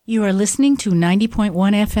You are listening to 90.1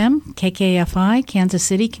 FM, KKFI, Kansas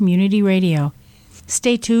City Community Radio.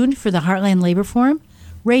 Stay tuned for the Heartland Labor Forum,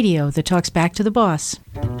 radio that talks back to the boss.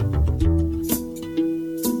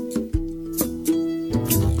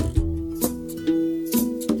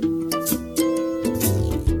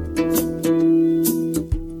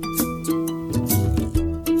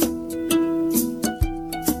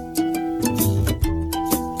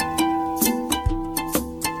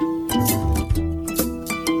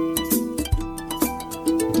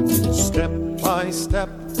 Step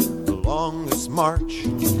along this march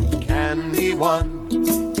can be won.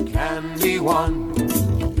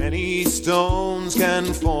 Many stones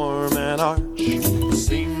can form an arch,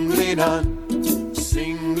 singly done.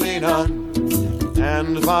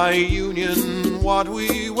 And by union, what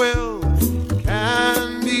we will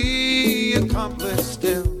can be accomplished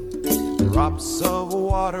still. Drops of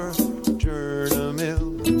water turn a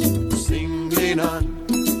mill, singly done.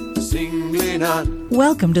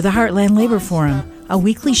 Welcome to the Heartland Labor Forum, a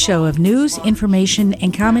weekly show of news, information,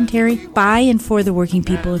 and commentary by and for the working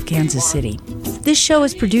people of Kansas City. This show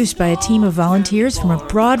is produced by a team of volunteers from a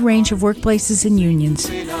broad range of workplaces and unions.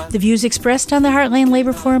 The views expressed on the Heartland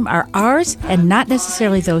Labor Forum are ours and not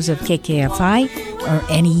necessarily those of KKFI or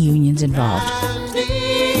any unions involved.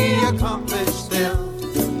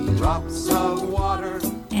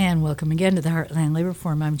 And welcome again to the Heartland Labor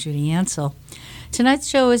Forum. I'm Judy Ansell. Tonight's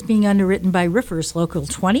show is being underwritten by Roofers Local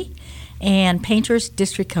 20 and Painters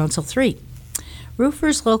District Council 3.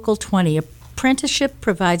 Roofers Local 20 apprenticeship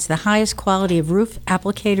provides the highest quality of roof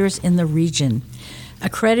applicators in the region.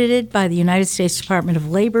 Accredited by the United States Department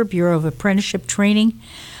of Labor Bureau of Apprenticeship Training,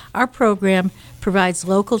 our program provides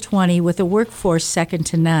Local 20 with a workforce second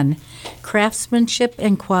to none. Craftsmanship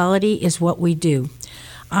and quality is what we do.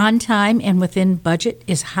 On time and within budget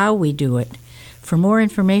is how we do it. For more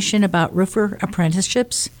information about roofer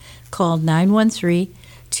apprenticeships, call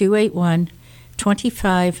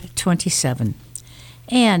 913-281-2527.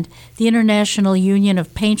 And the International Union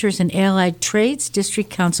of Painters and Allied Trades, District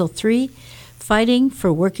Council 3, fighting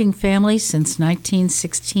for working families since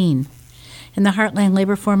 1916. And the Heartland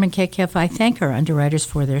Labor Forum and KKFI thank our underwriters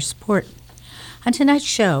for their support. On tonight's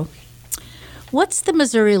show, what's the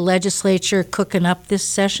Missouri legislature cooking up this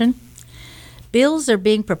session? Bills are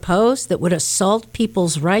being proposed that would assault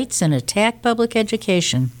people's rights and attack public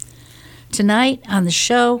education. Tonight on the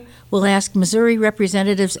show, we'll ask Missouri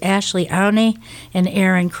Representatives Ashley Aune and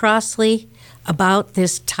Aaron Crossley about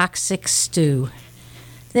this toxic stew.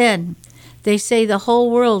 Then, they say the whole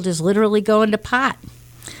world is literally going to pot.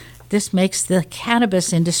 This makes the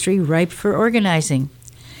cannabis industry ripe for organizing.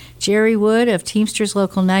 Jerry Wood of Teamsters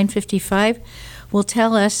Local 955 will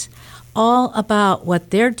tell us all about what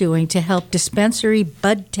they're doing to help dispensary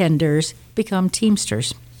bud tenders become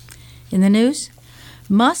Teamsters. In the news,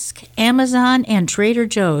 Musk, Amazon, and Trader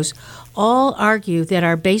Joe's all argue that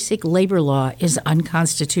our basic labor law is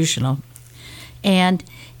unconstitutional. And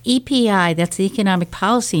EPI, that's the Economic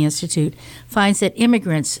Policy Institute, finds that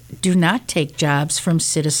immigrants do not take jobs from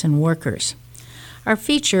citizen workers. Our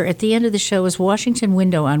feature at the end of the show is Washington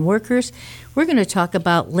Window on Workers. We're going to talk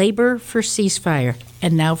about labor for ceasefire.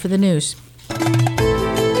 And now for the news.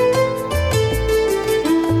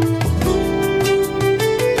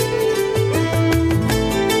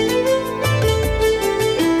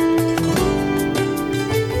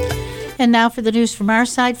 And now for the news from our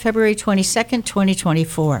side, February 22nd,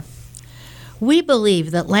 2024. We believe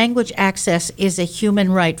that language access is a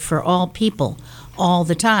human right for all people, all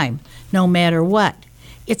the time, no matter what.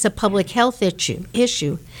 It's a public health issue.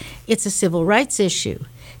 It's a civil rights issue.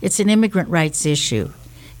 It's an immigrant rights issue.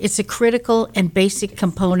 It's a critical and basic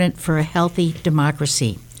component for a healthy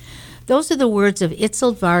democracy. Those are the words of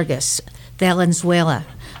Itzel Vargas Valenzuela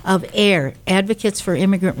of AIR, Advocates for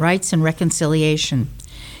Immigrant Rights and Reconciliation.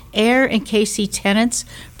 AIR and KC tenants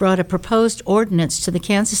brought a proposed ordinance to the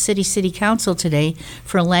Kansas City City Council today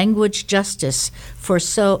for language justice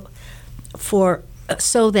so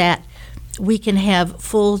that we can have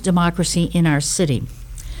full democracy in our city.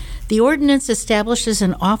 The ordinance establishes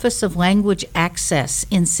an Office of Language Access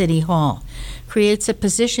in City Hall, creates a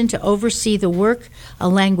position to oversee the work, a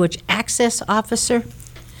language access officer,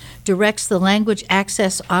 directs the language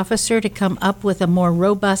access officer to come up with a more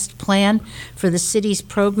robust plan for the city's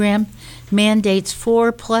program, mandates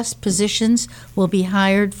 4+ positions will be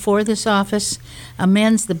hired for this office,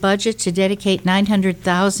 amends the budget to dedicate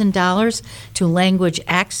 $900,000 to language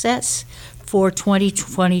access for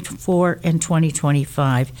 2024 and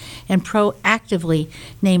 2025, and proactively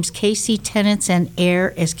names KC Tenants and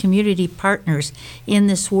AIR as community partners in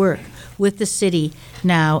this work with the city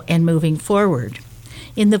now and moving forward.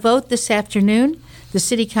 In the vote this afternoon, The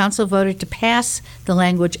City Council voted to pass the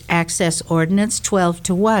Language Access Ordinance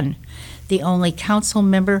 12-1. The only council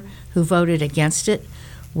member who voted against it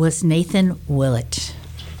was Nathan Willett.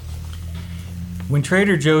 When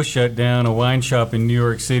Trader Joe's shut down a wine shop in New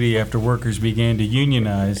York City after workers began to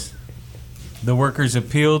unionize, the workers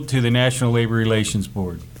appealed to the National Labor Relations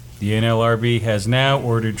Board. The NLRB has now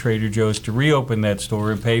ordered Trader Joe's to reopen that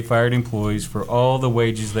store and pay fired employees for all the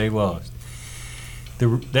wages they lost.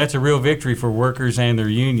 That's a real victory for workers and their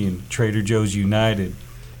union, Trader Joe's United.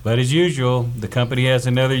 But as usual, the company has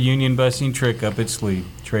another union busting trick up its sleeve.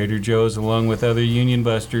 Trader Joe's, along with other union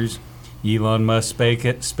busters, Elon Musk,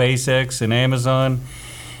 SpaceX, and Amazon,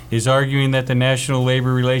 is arguing that the National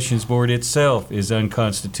Labor Relations Board itself is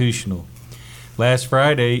unconstitutional. Last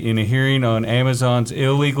Friday, in a hearing on Amazon's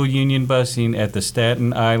illegal union busing at the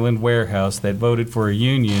Staten Island warehouse that voted for a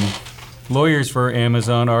union, lawyers for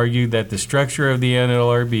Amazon argued that the structure of the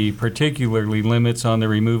NLRB particularly limits on the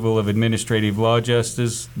removal of administrative law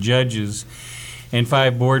judges, and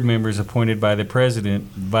 5 board members appointed by the president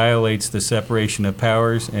violates the separation of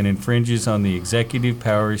powers and infringes on the executive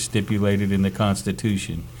powers stipulated in the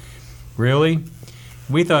Constitution. Really?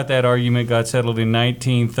 We thought that argument got settled in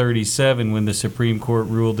 1937 when the Supreme Court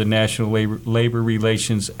ruled the National Labor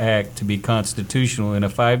Relations Act to be constitutional in a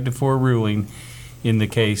 5-4 ruling in the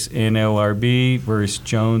case NLRB versus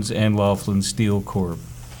Jones and Laughlin Steel Corp.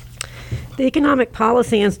 The Economic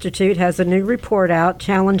Policy Institute has a new report out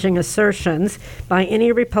challenging assertions by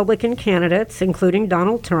any Republican candidates, including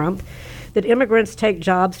Donald Trump, that immigrants take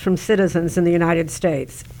jobs from citizens in the United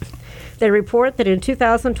States. They report that in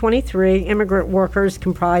 2023, immigrant workers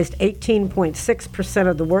comprised 18.6%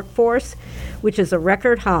 of the workforce, which is a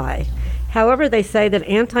record high. However, they say that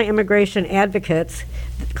anti-immigration advocates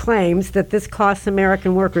claims that this costs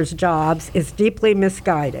American workers jobs is deeply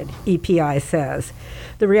misguided, EPI says.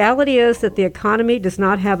 The reality is that the economy does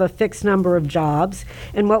not have a fixed number of jobs,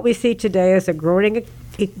 and what we see today is a growing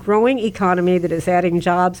economy that is adding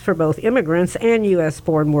jobs for both immigrants and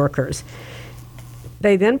U.S.-born workers.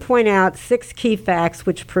 They then point out 6 key facts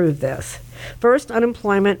which prove this. First,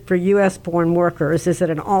 unemployment for U.S.-born workers is at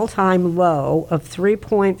an all-time low of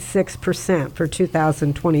 3.6% for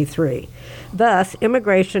 2023. Thus,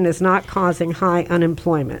 immigration is not causing high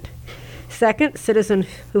unemployment. Second, citizens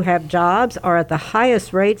who have jobs are at the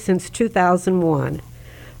highest rate since 2001.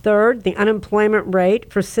 Third, the unemployment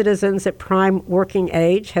rate for citizens at prime working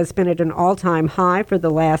age has been at an all-time high for the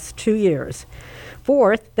last 2 years.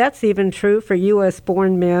 Fourth, that's even true for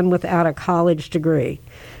U.S.-born men without a college degree.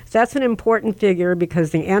 That's an important figure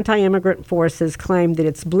because the anti-immigrant forces claim that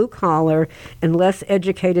it's blue-collar and less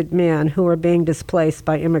educated men who are being displaced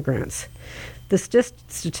by immigrants. The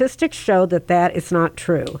statistics show that that is not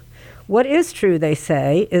true. What is true, they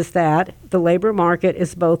say, is that the labor market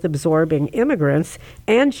is both absorbing immigrants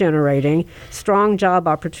and generating strong job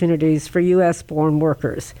opportunities for U.S.-born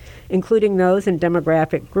workers, including those in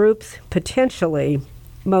demographic groups potentially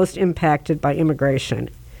most impacted by immigration.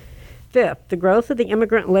 Fifth, the growth of the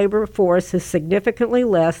immigrant labor force is significantly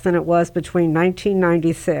less than it was between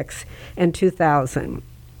 1996 and 2000.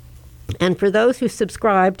 And for those who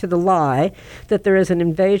subscribe to the lie that there is an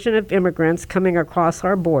invasion of immigrants coming across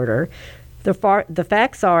our border, the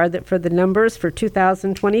facts are that for the numbers for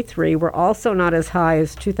 2023 were also not as high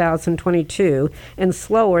as 2022 and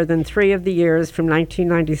slower than 3 of the years from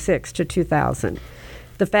 1996 to 2000.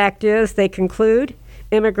 The fact is, they conclude,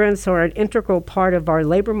 immigrants are an integral part of our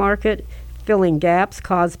labor market, filling gaps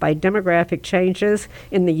caused by demographic changes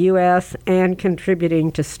in the U.S. and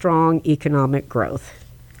contributing to strong economic growth.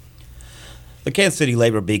 The Kansas City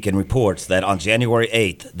Labor Beacon reports that on January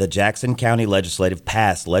 8th, the Jackson County Legislative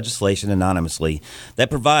passed legislation anonymously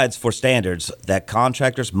that provides for standards that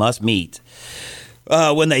contractors must meet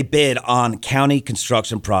when they bid on county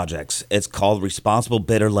construction projects. It's called responsible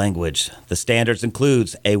bidder language. The standards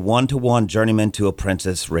includes a 1-to-1 journeyman to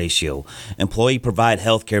apprentice ratio, employee provide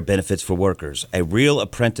health care benefits for workers, a real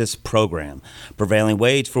apprentice program, prevailing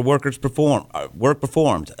wage for workers work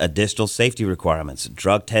performed, additional safety requirements,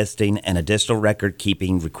 drug testing, and additional record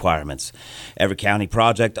keeping requirements. Every county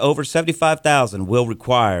project over $75,000 will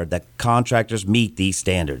require that contractors meet these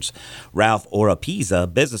standards. Ralph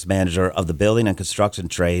Oropeza, business manager of the Building and Construction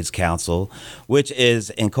Trades Council, which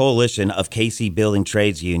is in coalition of KC Building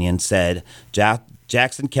Trades Union, said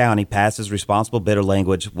Jackson County passes responsible bidder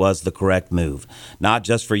language was the correct move, not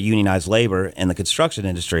just for unionized labor in the construction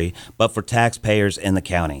industry, but for taxpayers in the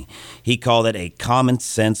county. He called it a common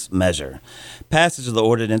sense measure. Passage of the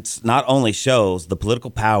ordinance not only shows the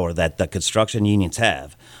political power that the construction unions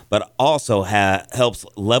have, but also helps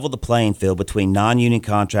level the playing field between non-union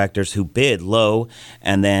contractors who bid low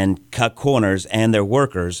and then cut corners and their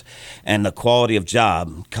workers, and the quality of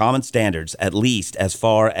job, common standards, at least as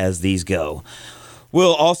far as these go.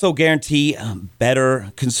 Will also guarantee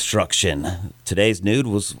better construction. Today's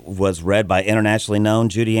news was read by internationally known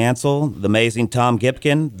Judy Ansell, the amazing Tom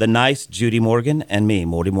Gipkin, the nice Judy Morgan, and me,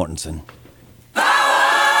 Morty Mortensen.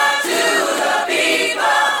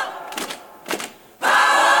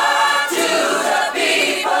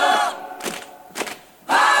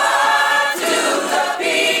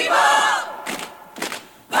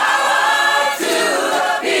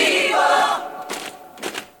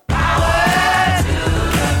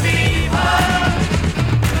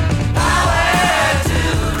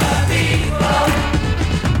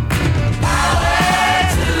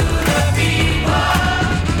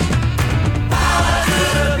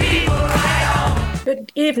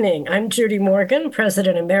 Evening. I'm Judy Morgan,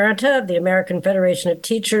 President Emerita of the American Federation of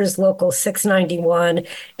Teachers, Local 691,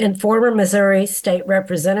 and former Missouri State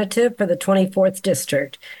Representative for the 24th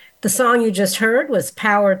District. The song you just heard was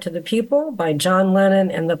Power to the People by John Lennon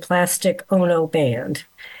and the Plastic Ono Band.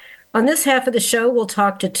 On this half of the show, we'll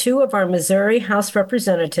talk to two of our Missouri House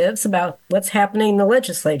representatives about what's happening in the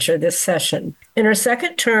legislature this session. In her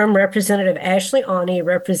second term, Representative Ashley Awney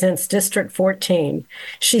represents District 14.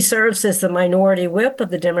 She serves as the minority whip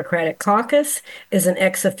of the Democratic caucus, is an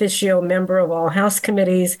ex officio member of all House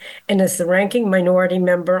committees, and is the ranking minority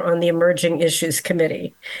member on the Emerging Issues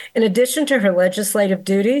Committee. In addition to her legislative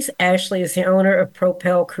duties, Ashley is the owner of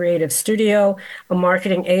Propel Creative Studio, a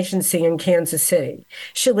marketing agency in Kansas City.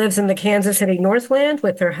 She lives in the Kansas City Northland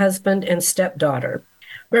with her husband and stepdaughter.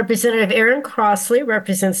 Representative Aaron Crossley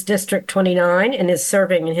represents District 29 and is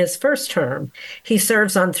serving in his first term. He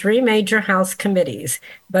serves on three major House committees: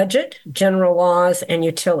 Budget, General Laws, and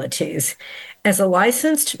Utilities. As a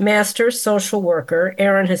licensed master social worker,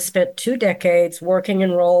 Aaron has spent 2 decades working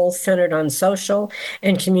in roles centered on social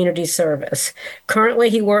and community service.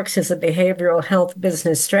 Currently, he works as a behavioral health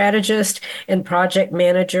business strategist and project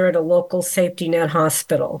manager at a local safety net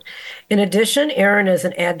hospital. In addition, Aaron is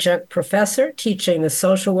an adjunct professor teaching the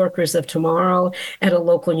social workers of tomorrow at a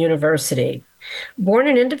local university. Born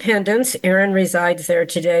in Independence, Aaron resides there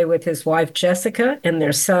today with his wife, Jessica, and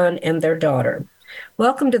their son and their daughter.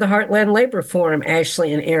 Welcome to the Heartland Labor Forum,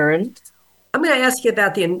 Ashley and Aaron. I'm going to ask you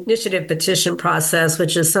about the initiative petition process,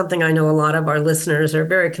 which is something I know a lot of our listeners are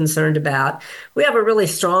very concerned about. We have a really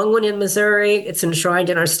strong one in Missouri. It's enshrined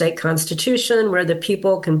in our state constitution, where the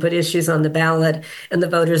people can put issues on the ballot and the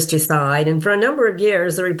voters decide. And for a number of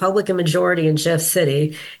years, the Republican majority in Jeff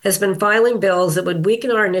City has been filing bills that would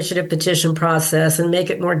weaken our initiative petition process and make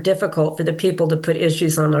it more difficult for the people to put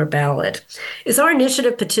issues on our ballot. Is our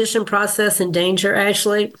initiative petition process in danger,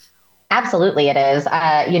 Ashley? Absolutely, it is.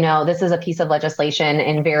 This is a piece of legislation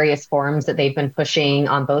in various forms that they've been pushing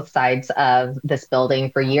on both sides of this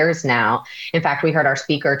building for years now. In fact, we heard our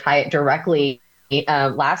speaker tie it directly at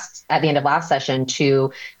the end of last session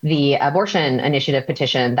to the abortion initiative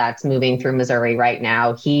petition that's moving through Missouri right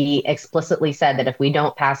now. He explicitly said that if we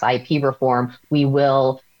don't pass IP reform, we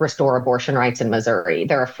will restore abortion rights in Missouri.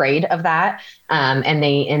 They're afraid of that, and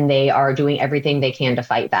they are doing everything they can to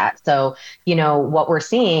fight that. So, what we're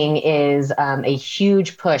seeing is a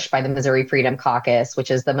huge push by the Missouri Freedom Caucus, which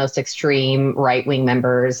is the most extreme right-wing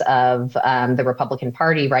members of the Republican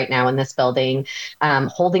Party right now in this building,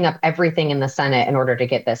 holding up everything in the Senate in order to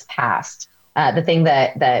get this passed. The thing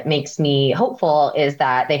that makes me hopeful is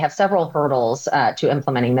that they have several hurdles to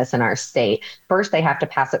implementing this in our state. First, they have to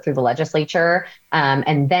pass it through the legislature,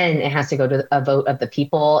 and then it has to go to a vote of the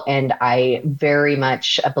people. And I very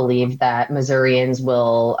much believe that Missourians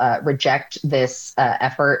will reject this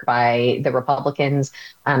effort by the Republicans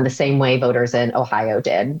the same way voters in Ohio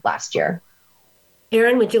did last year.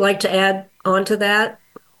 Aaron, would you like to add on to that?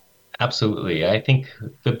 Absolutely. I think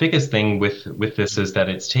the biggest thing with this is that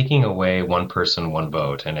it's taking away one person, one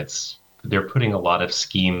vote, and they're putting a lot of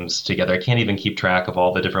schemes together. I can't even keep track of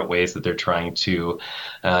all the different ways that they're trying to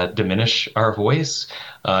diminish our voice,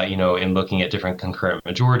 in looking at different concurrent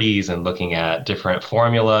majorities and looking at different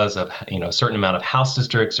formulas of, a certain amount of House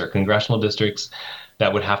districts or congressional districts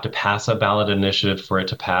that would have to pass a ballot initiative for it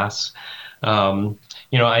to pass.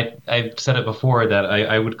 I've said it before that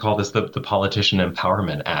I would call this the Politician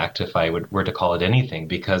Empowerment Act if I were to call it anything,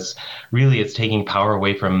 because really it's taking power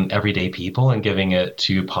away from everyday people and giving it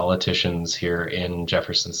to politicians here in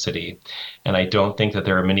Jefferson City. And I don't think that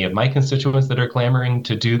there are many of my constituents that are clamoring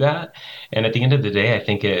to do that. And at the end of the day, I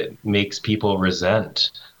think it makes people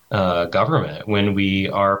resent government when we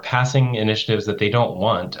are passing initiatives that they don't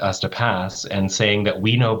want us to pass and saying that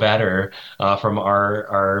we know better from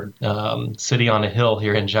our city on a hill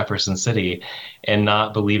here in Jefferson City, and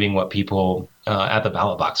not believing what people at the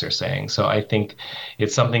ballot box are saying. So I think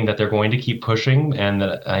it's something that they're going to keep pushing, and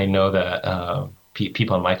that I know that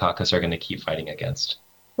people in my caucus are going to keep fighting against.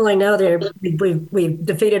 Well, I know we've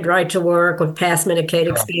defeated right to work, we've passed Medicaid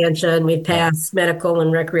expansion, we've passed medical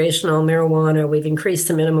and recreational marijuana, we've increased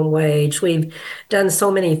the minimum wage, we've done so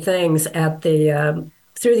many things at the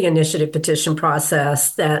through the initiative petition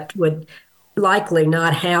process that would likely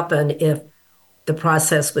not happen if the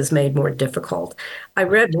process was made more difficult. I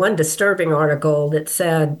read one disturbing article that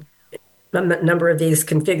said a number of these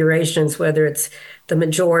configurations, whether it's the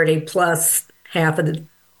majority plus half of the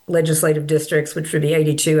legislative districts, which would be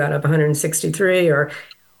 82 out of 163, or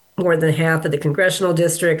more than half of the congressional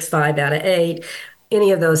districts, 5 out of 8.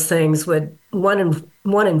 Any of those things would, one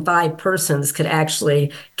in 5 persons could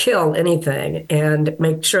actually kill anything and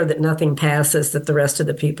make sure that nothing passes that the rest of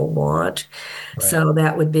the people want. Right. So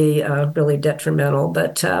that would be really detrimental.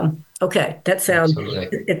 But okay, that sounds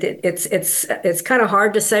it's kind of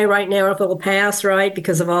hard to say right now if it will pass, right?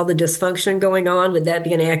 Because of all the dysfunction going on. Would that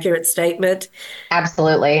be an accurate statement?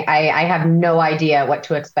 Absolutely. I have no idea what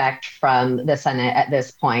to expect from the Senate at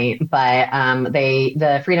this point, but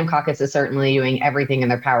the Freedom Caucus is certainly doing everything in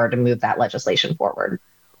their power to move that legislation forward.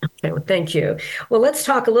 Okay, well, thank you. Well, let's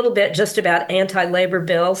talk a little bit just about anti-labor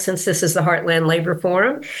bills, since this is the Heartland Labor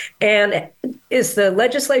Forum. And is the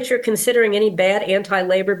legislature considering any bad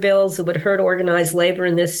anti-labor bills that would hurt organized labor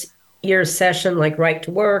in this year's session, like right to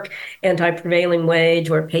work, anti-prevailing wage,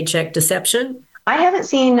 or paycheck deception? I haven't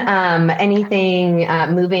seen anything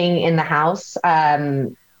moving in the House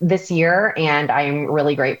this year, and I'm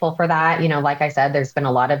really grateful for that. Like I said, there's been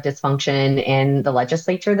a lot of dysfunction in the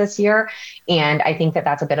legislature this year, and I think that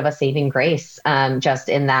that's a bit of a saving grace, just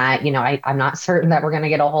in that, I'm not certain that we're going to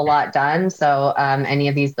get a whole lot done. So any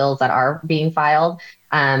of these bills that are being filed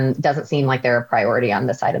doesn't seem like they're a priority on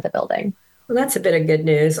this side of the building. Well, that's a bit of good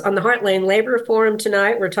news. On the Heartland Labor Forum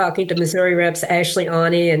tonight, we're talking to Missouri Reps Ashley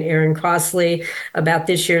Ani and Aaron Crossley about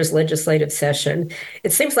this year's legislative session.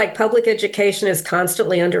 It seems like public education is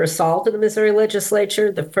constantly under assault in the Missouri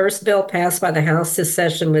legislature. The first bill passed by the House this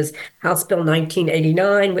session was House Bill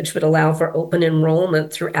 1989, which would allow for open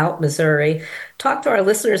enrollment throughout Missouri. Talk to our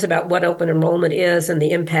listeners about what open enrollment is and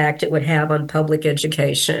the impact it would have on public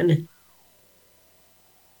education.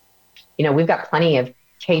 We've got plenty of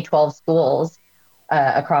K-12 schools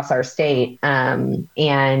across our state. And,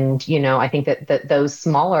 I think that those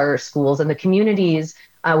smaller schools and the communities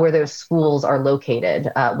where those schools are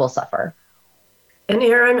located will suffer. And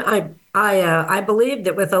Aaron, I believe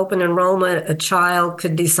that with open enrollment, a child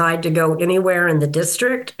could decide to go anywhere in the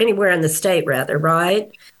district, anywhere in the state, rather,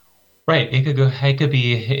 right? Right. It could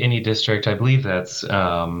be any district. I believe that's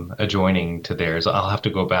adjoining to theirs. I'll have to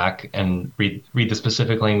go back and read the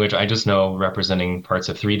specific language. I just know, representing parts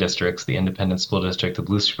of 3 districts, the Independent School District, the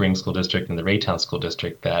Blue Springs School District, and the Raytown School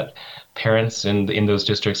District, that parents in those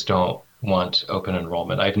districts don't want open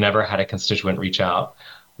enrollment. I've never had a constituent reach out,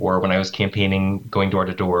 or when I was campaigning, going door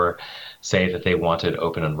to door, say that they wanted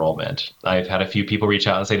open enrollment. I've had a few people reach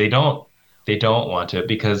out and say they don't want it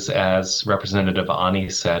because, as Representative Ani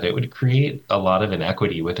said, it would create a lot of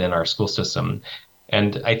inequity within our school system.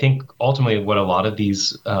 And I think ultimately what a lot of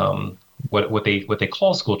these, what they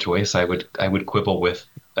call school choice, I would quibble with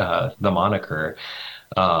the moniker,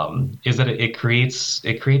 is that it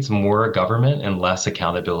creates more government and less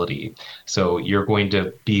accountability. So you're going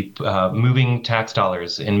to be moving tax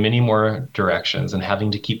dollars in many more directions and having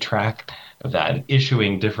to keep track of that and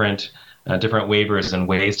issuing different waivers and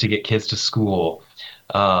ways to get kids to school.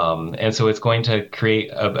 And so it's going to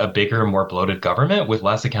create a bigger, more bloated government with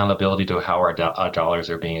less accountability to how our dollars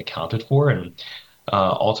are being accounted for. And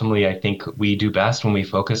ultimately, I think we do best when we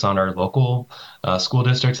focus on our local school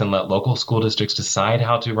districts and let local school districts decide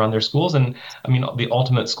how to run their schools. And I mean, the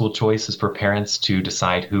ultimate school choice is for parents to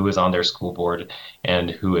decide who is on their school board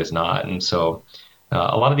and who is not. And so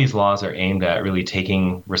a lot of these laws are aimed at really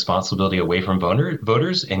taking responsibility away from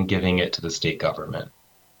voters and giving it to the state government.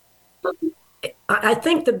 I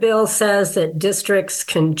think the bill says that districts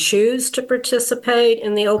can choose to participate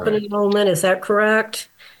in the open enrollment. Is that correct?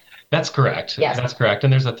 That's correct. Yes. That's correct.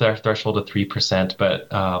 And there's a threshold of 3%, but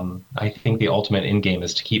I think the ultimate end game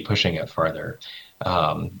is to keep pushing it farther.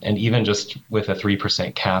 And even just with a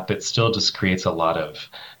 3% cap, it still just creates a lot of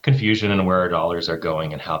confusion in where our dollars are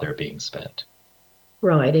going and how they're being spent.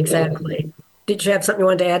 Right, exactly. Did you have something you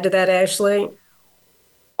wanted to add to that, Ashley?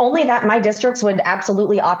 Only that my districts would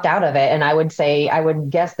absolutely opt out of it. And I would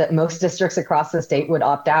guess that most districts across the state would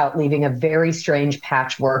opt out, leaving a very strange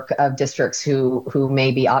patchwork of districts who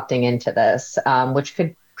may be opting into this, which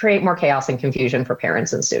could create more chaos and confusion for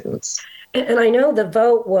parents and students. And I know the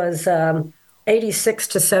vote was 86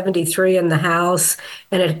 to 73 in the House,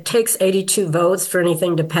 and it takes 82 votes for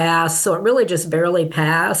anything to pass. So it really just barely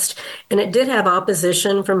passed. And it did have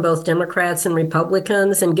opposition from both Democrats and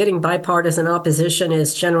Republicans. And getting bipartisan opposition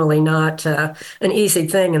is generally not an easy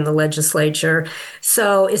thing in the legislature.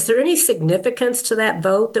 So is there any significance to that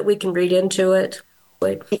vote that we can read into it?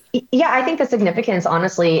 Yeah, I think the significance,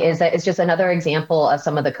 honestly, is that it's just another example of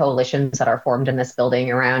some of the coalitions that are formed in this building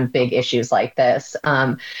around big issues like this.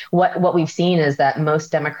 What we've seen is that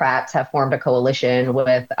most Democrats have formed a coalition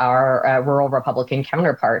with our rural Republican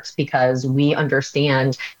counterparts because we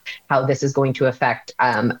understand how this is going to affect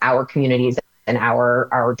our communities and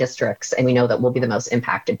our districts, and we know that we'll be the most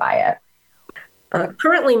impacted by it.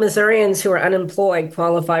 Currently, Missourians who are unemployed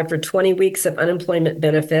qualify for 20 weeks of unemployment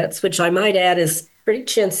benefits, which I might add is pretty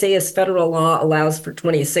chintzy as federal law allows for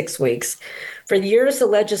 26 weeks. For years, the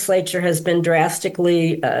legislature has been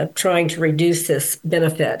drastically trying to reduce this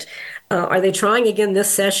benefit. Are they trying again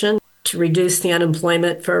this session to reduce the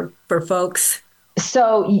unemployment for folks?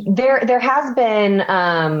 So there has been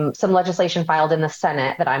some legislation filed in the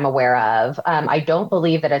Senate that I'm aware of. I don't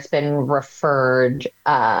believe that it's been referred.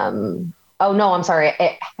 Oh, no, I'm sorry.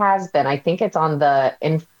 It has been. I think it's on the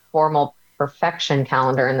informal perfection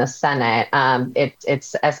calendar in the Senate.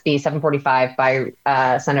 It's SB 745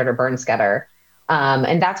 by Senator Bernskoetter.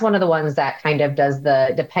 And that's one of the ones that kind of does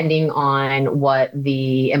depending on what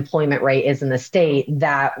the employment rate is in the state,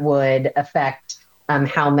 that would affect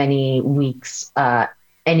how many weeks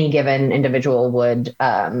any given individual would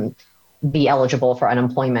be eligible for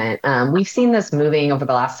unemployment. We've seen this moving over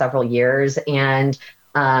the last several years, and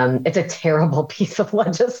it's a terrible piece of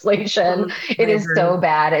legislation. It is so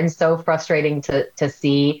bad and so frustrating to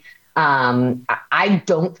see. I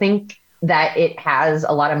don't think that it has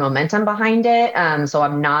a lot of momentum behind it. So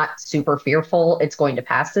I'm not super fearful it's going to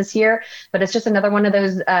pass this year, but it's just another one of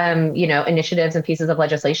those, initiatives and pieces of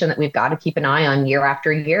legislation that we've got to keep an eye on year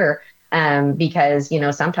after year. Because,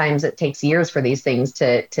 sometimes it takes years for these things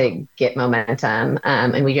to get momentum.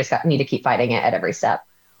 And we just need to keep fighting it at every step.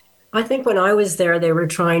 I think when I was there, they were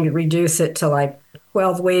trying to reduce it to like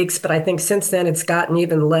 12 weeks, but I think since then it's gotten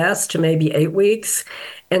even less to maybe 8 weeks.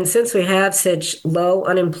 And since we have such low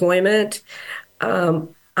unemployment,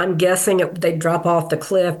 I'm guessing they'd drop off the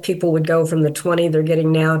cliff. People would go from the 20 they're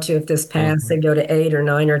getting now to, if this passed, they'd go to 8 or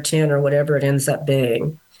 9 or 10 or whatever it ends up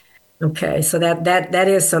being. Okay, so that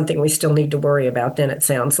is something we still need to worry about then, it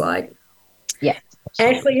sounds like. Yeah.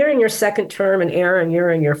 Ashley, you're in your second term, and Aaron, you're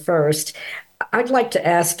in your first. I'd like to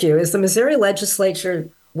ask you, is the Missouri legislature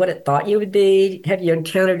what it thought you would be? Have you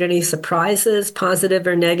encountered any surprises, positive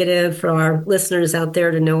or negative, for our listeners out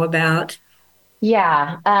there to know about?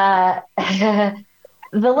 Yeah.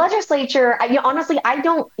 The legislature, honestly, I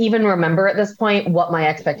don't even remember at this point what my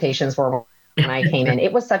expectations were when I came in.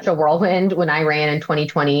 It was such a whirlwind when I ran in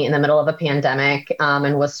 2020 in the middle of a pandemic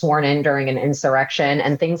and was sworn in during an insurrection,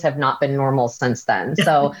 and things have not been normal since then.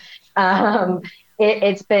 So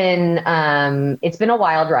It's been a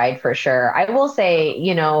wild ride for sure. I will say,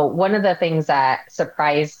 one of the things that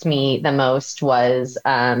surprised me the most was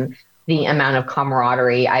the amount of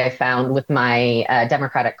camaraderie I found with my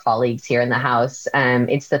Democratic colleagues here in the House.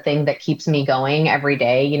 It's the thing that keeps me going every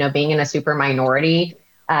day. Being in a super minority,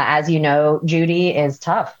 as you know, Judy, is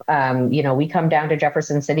tough. We come down to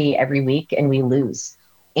Jefferson City every week and we lose,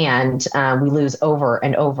 and we lose over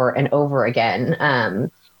and over and over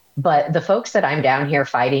again. But the folks that I'm down here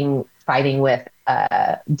fighting with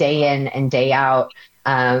day in and day out,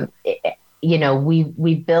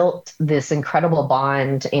 we built this incredible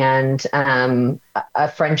bond and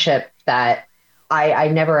a friendship that I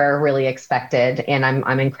never really expected, and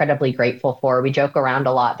I'm incredibly grateful for. We joke around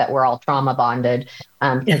a lot that we're all trauma bonded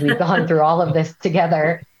because we've gone through all of this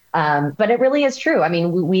together. But it really is true. I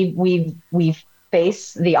mean, we've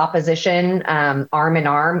face the opposition arm in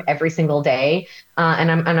arm every single day.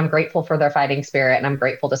 And I'm grateful for their fighting spirit, and I'm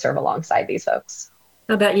grateful to serve alongside these folks.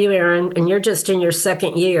 How about you, Aaron? And you're just in your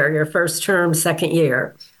second year, your first term, second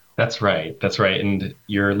year. That's right. That's right. And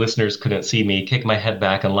your listeners couldn't see me kick my head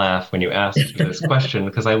back and laugh when you asked this question,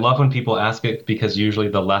 because I love when people ask it, because usually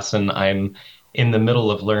the lesson I'm in the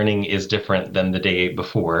middle of learning is different than the day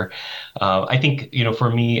before. I think, for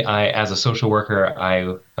me, as a social worker,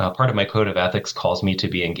 part of my code of ethics calls me to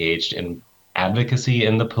be engaged in advocacy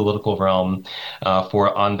in the political realm,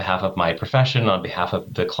 on behalf of my profession, on behalf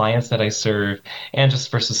of the clients that I serve, and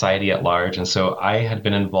just for society at large. And so I had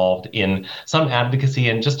been involved in some advocacy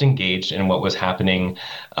and just engaged in what was happening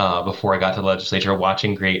before I got to the legislature,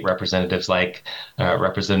 watching great representatives like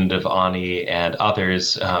Representative Ani and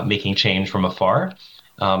others making change from afar.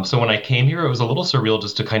 So when I came here, it was a little surreal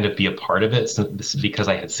just to kind of be a part of it, because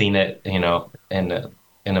I had seen it,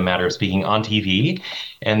 in a matter of speaking, on TV.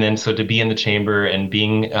 And then so to be in the chamber and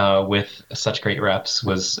being with such great reps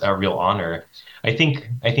was a real honor. I think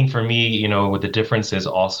for me, the difference is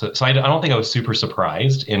also, so I don't think I was super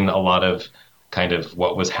surprised in a lot of kind of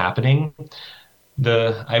what was happening.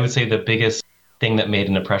 I would say the biggest thing that made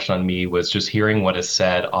an impression on me was just hearing what is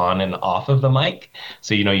said on and off of the mic.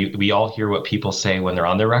 So, we all hear what people say when they're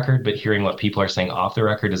on the record, but hearing what people are saying off the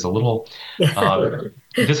record is a little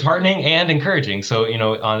disheartening and encouraging. So,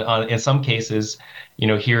 in some cases,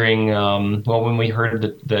 hearing, when we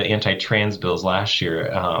heard the anti-trans bills last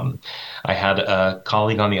year, I had a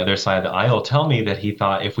colleague on the other side of the aisle tell me that he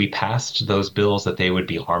thought if we passed those bills that they would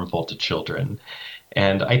be harmful to children.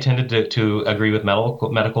 And I tended to agree with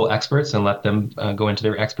medical experts and let them go into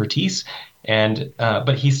their expertise.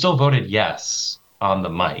 But he still voted yes on the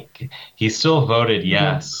mic. He still voted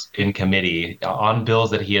yes in committee on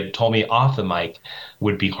bills that he had told me off the mic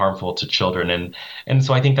would be harmful to children. And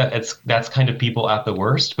so I think that that's kind of people at the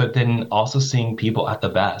worst, but then also seeing people at the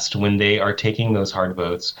best when they are taking those hard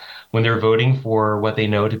votes, when they're voting for what they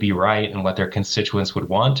know to be right and what their constituents would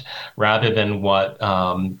want, rather than what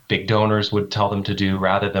big donors would tell them to do,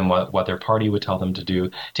 rather than what their party would tell them to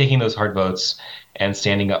do, taking those hard votes and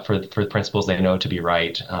standing up for the principles they know to be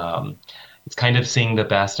right. It's kind of seeing the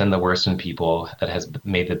best and the worst in people that has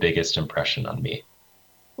made the biggest impression on me.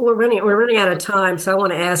 We're running out of time, so I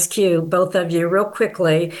want to ask you, both of you, real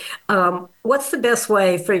quickly, what's the best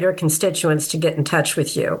way for your constituents to get in touch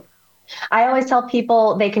with you? I always tell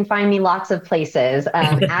people they can find me lots of places.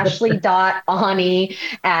 Ashley.Aune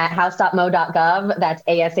at house.mo.gov. That's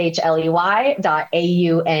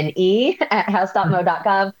ASHLEY.AUNE at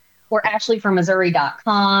house.mo.gov. Or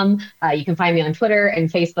ashleyfrommissouri.com. You can find me on Twitter and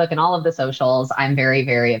Facebook and all of the socials. I'm very,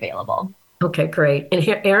 very available. Okay, great. And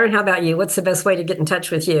Aaron, how about you? What's the best way to get in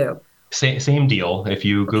touch with you? Same deal. If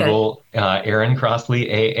you Google Aaron Crossley,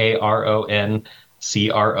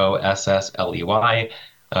 AARONCROSSLEY,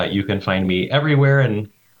 you can find me everywhere. And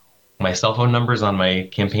my cell phone number is on my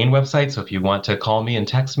campaign website. So if you want to call me and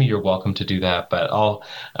text me, you're welcome to do that. But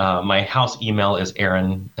my house email is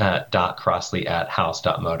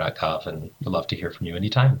aaron.crossley@house.mo.gov. And I'd love to hear from you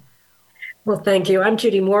anytime. Well, thank you. I'm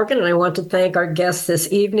Judy Morgan, and I want to thank our guests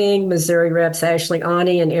this evening, Missouri Reps Ashley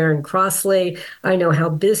Aune and Aaron Crossley. I know how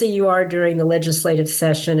busy you are during the legislative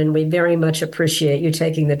session, and we very much appreciate you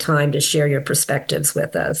taking the time to share your perspectives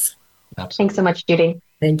with us. Absolutely. Thanks so much, Judy.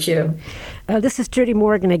 Thank you. This is Judy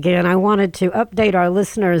Morgan again. I wanted to update our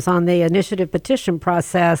listeners on the initiative petition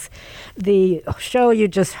process. The show you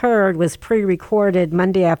just heard was pre-recorded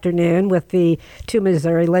Monday afternoon with the two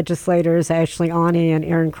Missouri legislators, Ashley Aune and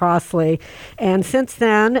Aaron Crossley. And since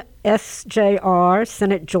then, SJR,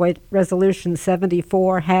 Senate Joint Resolution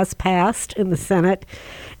 74, has passed in the Senate.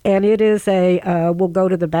 And it is will go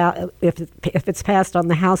to the ballot. If it's passed on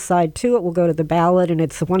the House side too, it will go to the ballot. And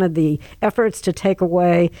it's one of the efforts to take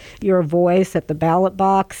away your voice at the ballot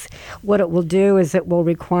box. What it will do is it will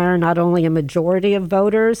require not only a majority of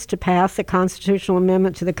voters to pass a constitutional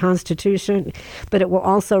amendment to the Constitution, but it will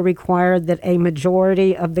also require that a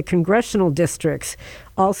majority of the congressional districts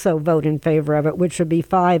also vote in favor of it, which would be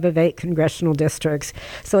 5 of 8 congressional districts.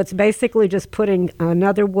 So it's basically just putting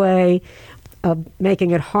another way of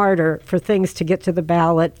making it harder for things to get to the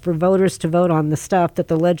ballot, for voters to vote on the stuff that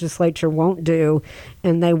the legislature won't do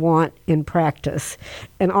and they want in practice.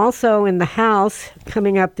 And also in the House,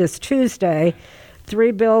 coming up this Tuesday,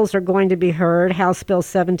 3 bills are going to be heard: House Bill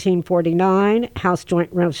 1749, House Joint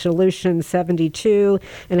Resolution 72,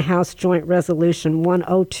 and House Joint Resolution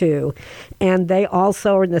 102. And they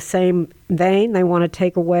also are in the same vein. They want to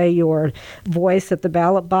take away your voice at the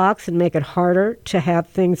ballot box and make it harder to have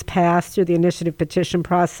things passed through the initiative petition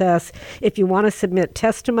process. If you want to submit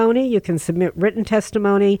testimony, you can submit written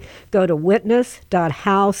testimony. Go to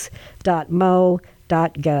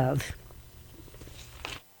witness.house.mo.gov.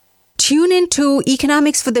 Tune in to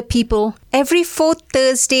Economics for the People every fourth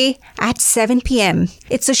Thursday at 7 p.m.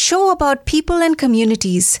 It's a show about people and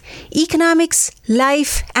communities, economics,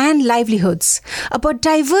 life, and livelihoods, about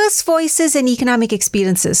diverse voices and economic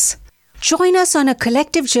experiences. Join us on a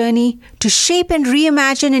collective journey to shape and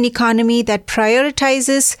reimagine an economy that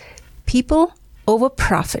prioritizes people over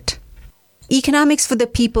profit. Economics for the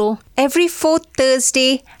People every fourth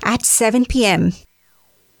Thursday at 7 p.m.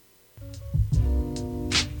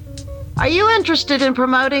 Are you interested in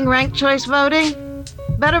promoting ranked choice voting?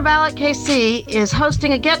 Better Ballot KC is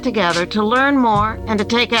hosting a get-together to learn more and to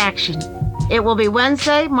take action. It will be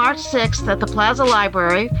Wednesday, March 6th at the Plaza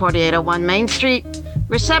Library, 4801 Main Street.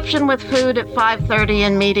 Reception with food at 5:30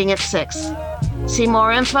 and meeting at 6. See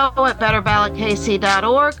more info at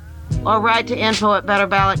betterballotkc.org or write to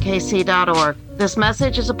info@betterballotkc.org. This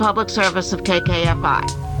message is a public service of KKFI.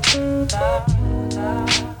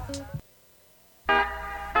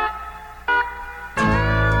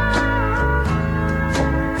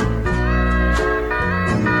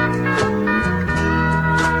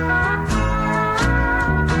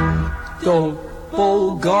 Don't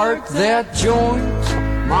bogart that joint,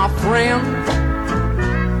 my friend.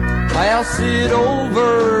 Pass it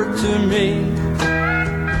over to me.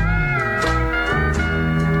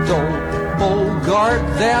 Don't bogart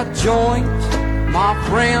that joint, my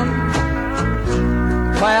friend.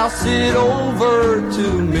 Pass it over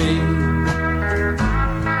to me.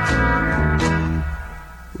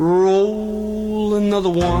 Roll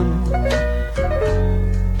another one.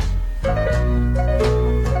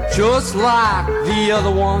 Just like the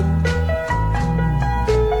other one.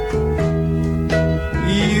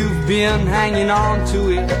 You've been hanging on to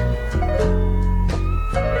it,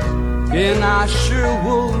 and I sure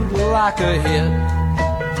would like a hit.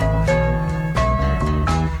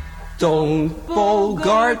 Don't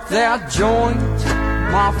bogart that joint,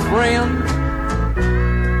 my friend.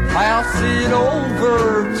 Pass it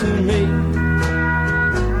over to me.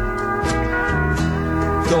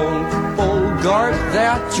 Don't bogart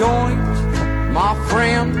that joint, my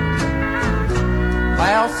friend.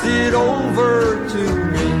 Pass it over to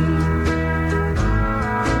me.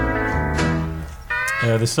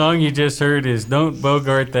 The song you just heard is Don't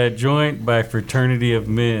Bogart That Joint by Fraternity of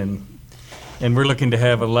Men. And we're looking to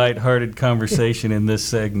have a lighthearted conversation in this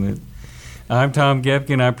segment. I'm Tom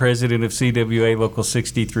Gepkin. I'm president of CWA Local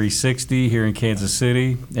 6360 here in Kansas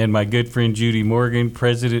City. And my good friend Judy Morgan,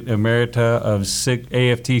 president emerita of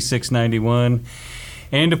AFT 691,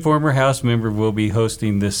 and a former House member, will be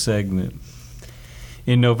hosting this segment.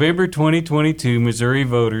 In November 2022, Missouri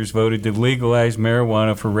voters voted to legalize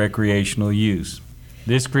marijuana for recreational use.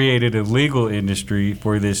 This created a legal industry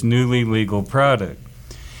for this newly legal product.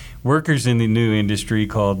 Workers in the new industry,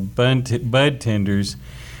 called bud tenders,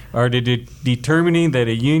 are determining that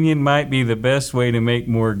a union might be the best way to make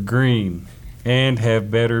more green and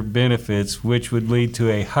have better benefits, which would lead to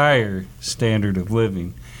a higher standard of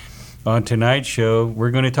living. On tonight's show,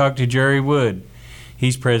 we're going to talk to Jerry Wood.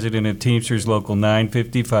 He's president of Teamsters Local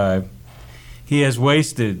 955. He has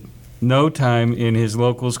wasted no time in his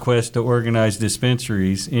local's quest to organize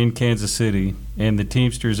dispensaries in Kansas City, and the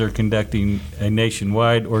Teamsters are conducting a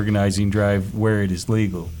nationwide organizing drive where it is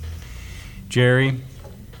legal. Jerry,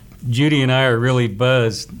 Judy and I are really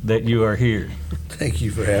buzzed that you are here. Thank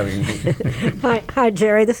you for having me. Hi,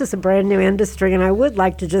 Jerry. This is a brand new industry, and I would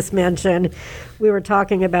like to just mention we were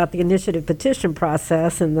talking about the initiative petition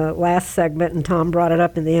process in the last segment, and Tom brought it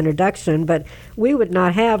up in the introduction, but we would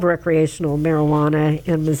not have recreational marijuana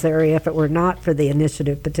in Missouri if it were not for the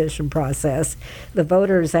initiative petition process. The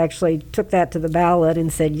voters actually took that to the ballot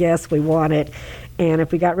and said, yes, we want it. And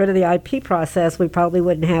if we got rid of the IP process, we probably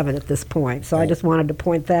wouldn't have it at this point. So I just wanted to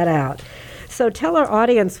point that out. So tell our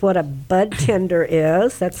audience what a bud tender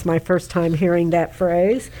is. That's my first time hearing that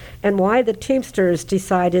phrase. And why the Teamsters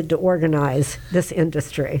decided to organize this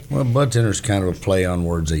industry. Well, bud tender is kind of a play on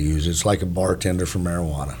words they use. It's like a bartender for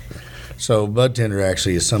marijuana. So bud tender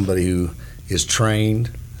actually is somebody who is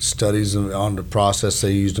trained, studies on the process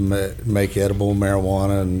they use to make edible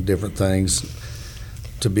marijuana and different things,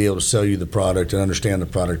 to be able to sell you the product and understand the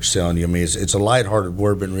product you're selling you. I mean, it's a lighthearted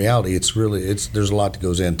word, but in reality, there's a lot that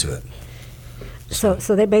goes into it. So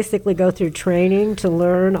they basically go through training to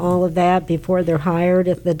learn all of that before they're hired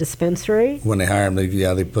at the dispensary? When they hire them,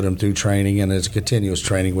 they put them through training, and it's continuous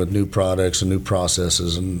training with new products and new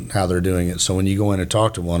processes and how they're doing it. So when you go in and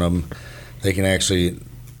talk to one of them, they can actually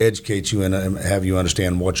educate you and have you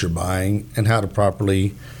understand what you're buying and how to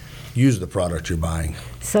properly use the product you're buying.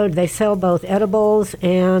 So they sell both edibles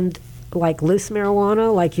and like loose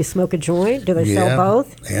marijuana, like you smoke a joint? Do they sell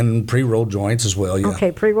both? And pre-rolled joints as well, yeah.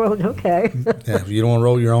 Okay, pre-rolled, okay. Yeah, if you don't want to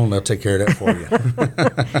roll your own, they'll take care of that for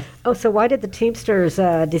you. Oh, so why did the Teamsters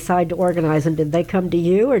decide to organize, and did they come to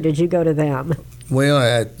you, or did you go to them?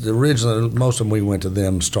 Well, originally, most of them we went to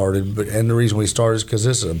them started, and the reason we started is because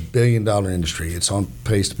this is a $1 billion industry. It's on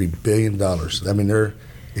pace to be $1 billion. I mean,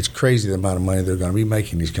 it's crazy the amount of money they're going to be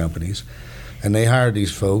making, these companies. And they hired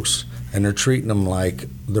these folks, and they're treating them like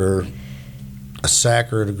they're a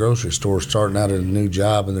sacker at a grocery store starting out at a new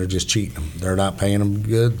job, and they're just cheating them. They're not paying them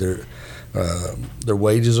good. Their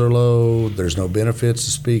wages are low. There's no benefits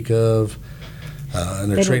to speak of.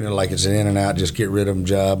 And they're treating it like it's an in and out, just get rid of them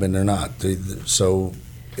job, and they're not. So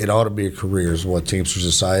it ought to be a career is what Teamsters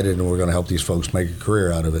decided, and we're going to help these folks make a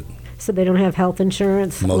career out of it. So they don't have health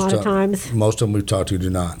insurance a lot of times? Most of them we've talked to do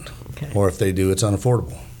not. Okay. Or if they do, it's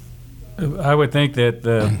unaffordable. I would think that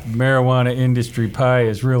the marijuana industry pie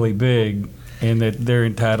is really big and that they're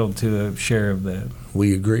entitled to a share of that.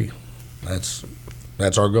 We agree. That's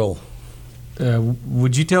our goal.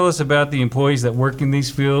 Would you tell us about the employees that work in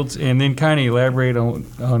these fields, and then kind of elaborate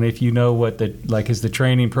on if you know what is the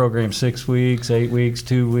training program 6 weeks, 8 weeks,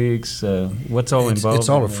 2 weeks? What's all involved? It's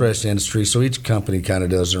all a fresh industry, so each company kind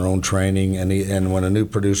of does their own training, and when a new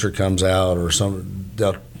producer comes out or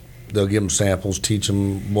they'll give them samples, teach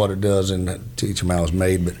them what it does, and teach them how it's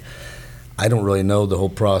made. But I don't really know the whole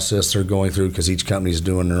process they're going through because each company is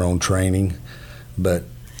doing their own training. But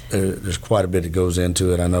there's quite a bit that goes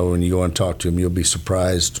into it. I know when you go and talk to them, you'll be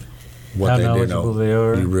surprised what they do know. They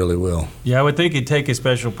are. You really will. Yeah, I would think it'd take a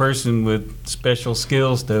special person with special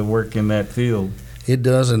skills to work in that field. It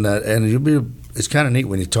does, and it's kind of neat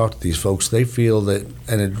when you talk to these folks. They feel that,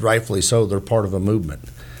 and rightfully so, they're part of a movement.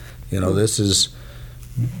 This is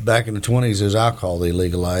back in the 20s. There's alcohol they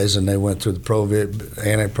legalized, and they went through the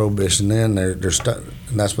anti-prohibition. Then they're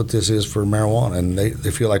and that's what this is for marijuana. And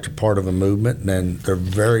they feel like they're part of a movement, and they're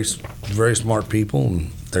very, very smart people,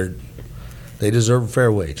 and they deserve a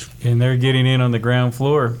fair wage. And they're getting in on the ground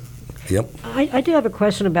floor. Yep. I do have a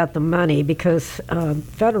question about the money because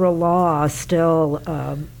federal law still.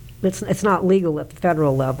 It's not legal at the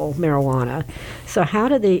federal level, marijuana. So how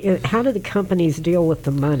do the companies deal with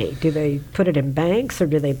the money? Do they put it in banks or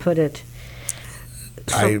do they put it?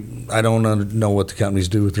 I don't know what the companies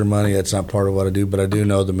do with their money. That's not part of what I do, but I do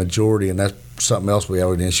know the majority, and that's something else we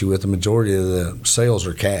have an issue with. The majority of the sales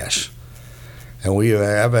are cash, and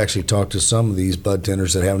I've actually talked to some of these bud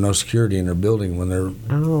tenders that have no security in their building when they're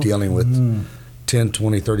dealing with $10,000,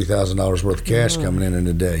 $20,000, $30,000 worth of cash coming in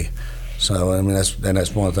a day. So, I mean, that's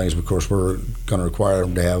one of the things, of course, we're going to require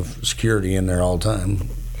them to have security in there all the time.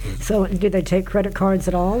 So do they take credit cards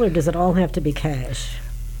at all, or does it all have to be cash?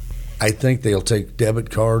 I think they'll take debit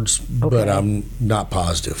cards, but I'm not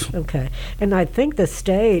positive. Okay. And I think the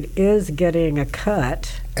state is getting a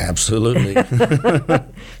cut. Absolutely.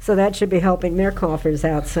 So that should be helping their coffers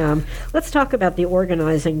out some. Let's talk about the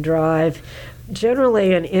organizing drive.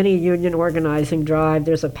 Generally, in any union organizing drive,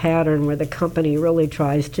 there's a pattern where the company really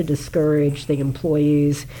tries to discourage the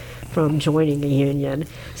employees from joining a union.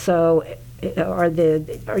 So are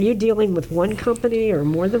you dealing with one company or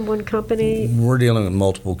more than one company? We're dealing with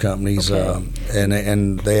multiple companies,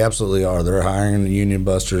 and they absolutely are. They're hiring union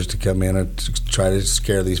busters to come in and to try to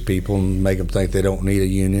scare these people and make them think they don't need a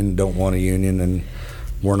union, don't want a union, and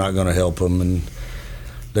we're not going to help them. And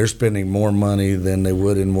they're spending more money than they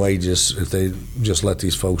would in wages if they just let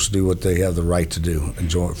these folks do what they have the right to do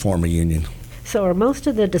and form a union. So are most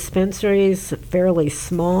of the dispensaries fairly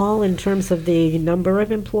small in terms of the number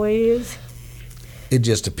of employees? It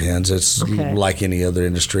just depends. It's like any other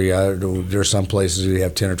industry. There's some places you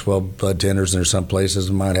have 10 or 12 bud tenders, and there's some places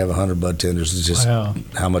that might have 100 bud tenders. It's just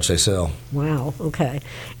how much they sell. Wow. Okay.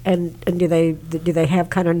 And do they have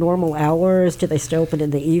kind of normal hours? Do they stay open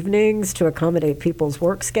in the evenings to accommodate people's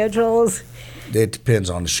work schedules? It depends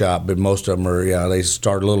on the shop, but most of them are. They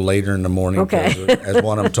start a little later in the morning. Okay. As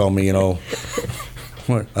one of them told me,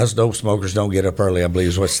 us dope smokers don't get up early, I believe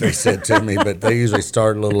is what they said to me, but they usually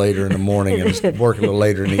start a little later in the morning and work a little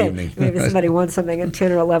later in the evening. Maybe somebody wants something at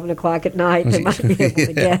 10 or 11 o'clock at night, they might be able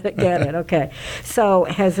to get it. Okay. So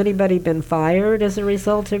has anybody been fired as a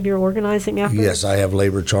result of your organizing efforts? Yes, I have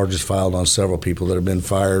labor charges filed on several people that have been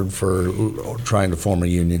fired for trying to form a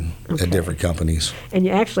union at different companies. And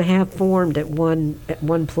you actually have formed at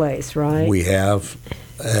one place, right? We have,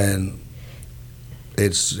 and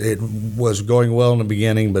it was going well in the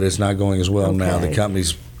beginning, but it's not going as well now. The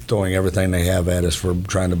company's throwing everything they have at us for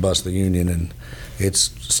trying to bust the union, and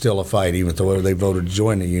it's still a fight. Even though they voted to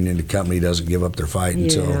join the union, the company doesn't give up their fight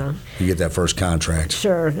until you get that first contract.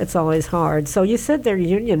 Sure, it's always hard. So you said they're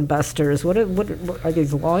union busters. What are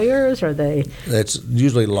these lawyers? Are they? It's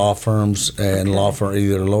usually law firms and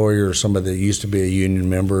either a lawyer or somebody that used to be a union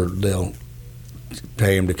member. They'll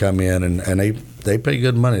pay them to come in, and they pay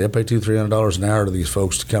good money. They pay $200-300 an hour to these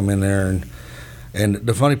folks to come in there. And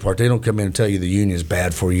the funny part, they don't come in and tell you the union is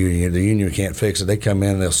bad for you. The union can't fix it. They come in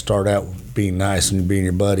and they'll start out being nice and being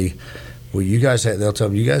your buddy. Well, they'll tell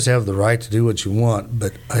them, you guys have the right to do what you want,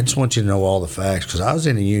 but I just want you to know all the facts. Because I was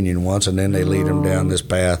in a union once, and then they lead them down this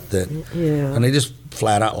path and they just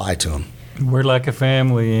flat out lie to them. We're like a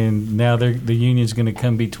family, and now the union's going to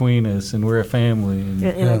come between us, and we're a family.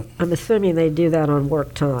 And I'm assuming they do that on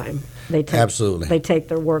work time. Absolutely. They take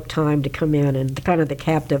their work time to come in and kind of the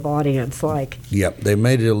captive audience, like. Yep, they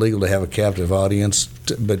made it illegal to have a captive audience,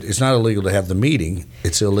 but it's not illegal to have the meeting.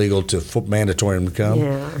 It's illegal to mandatory them to come.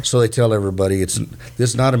 Yeah. So they tell everybody this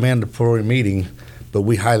is not a mandatory meeting, but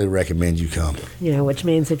we highly recommend you come. Yeah, which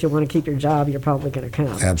means if you want to keep your job, you're probably going to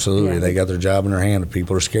come. Absolutely. Yeah. They got their job in their hand, and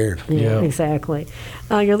people are scared. Yeah, exactly.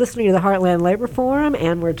 You're listening to the Heartland Labor Forum,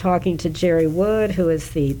 and we're talking to Jerry Wood, who is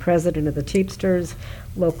the president of the Teamsters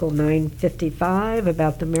Local 955,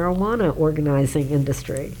 about the marijuana organizing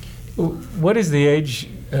industry. What is the age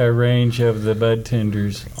range of the bud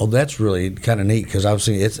tenders? Oh, that's really kind of neat, because I've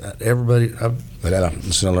seen it's everybody. But I'm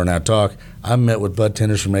just going to learn how to talk. I've met with bud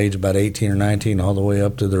tenders from age about 18 or 19 all the way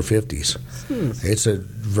up to their 50s. It's a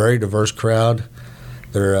very diverse crowd.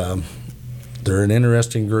 They're an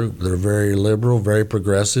interesting group. They're very liberal, very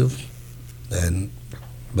progressive,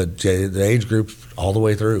 but the age group all the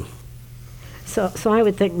way through. So I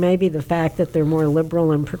would think maybe the fact that they're more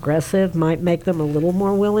liberal and progressive might make them a little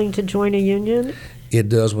more willing to join a union? It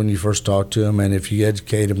does when you first talk to them, and if you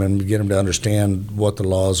educate them and get them to understand what the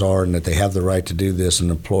laws are and that they have the right to do this, and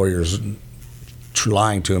employers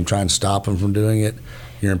lying to them, trying to stop them from doing it,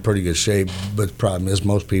 you're in pretty good shape. But the problem is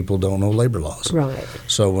most people don't know labor laws. Right.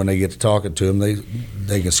 So when they get to talking to them,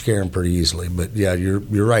 they can scare them pretty easily. But yeah, you're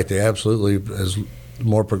right. They absolutely, as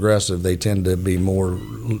more progressive, they tend to be more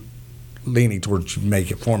leaning towards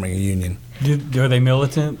forming a union. Are they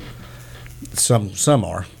militant? Some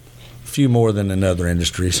are. Few more than in other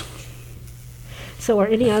industries. So are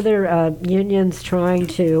any other unions trying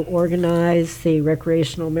to organize the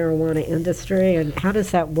recreational marijuana industry, and how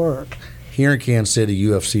does that work? Here in Kansas City,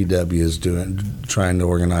 UFCW is trying to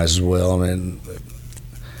organize as well, and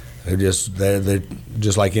they're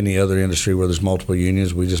just like any other industry where there's multiple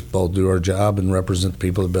unions. We just both do our job and represent the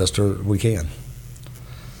people the best we can.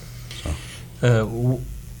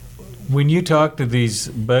 When you talk to these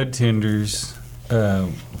bud tenders,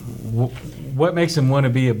 what makes them want to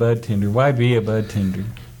be a bud tender? Why be a bud tender?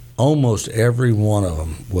 Almost every one of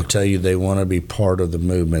them will tell you they want to be part of the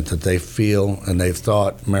movement, that they feel and they've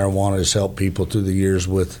thought marijuana has helped people through the years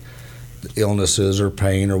with illnesses or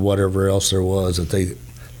pain or whatever else there was that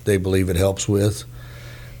they believe it helps with.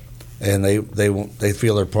 And they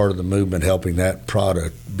feel they're part of the movement, helping that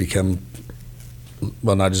product become,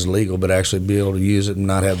 well, not just legal, but actually be able to use it and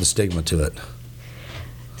not have the stigma to it.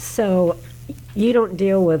 So you don't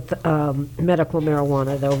deal with medical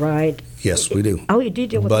marijuana, though, right? Yes, we do. Oh, you do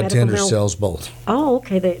deal with Bud medical marijuana? Tender sells both. Oh,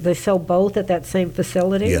 okay. They sell both at that same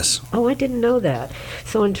facility? Yes. Oh, I didn't know that.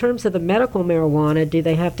 So in terms of the medical marijuana, do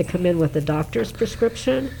they have to come in with a doctor's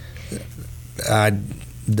prescription?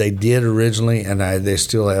 They did originally, and they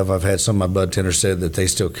still have. I've had some of my bud tenders said that they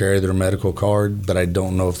still carry their medical card, but I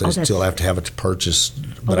don't know if they still have to have it to purchase.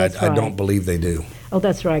 But I don't believe they do. Oh,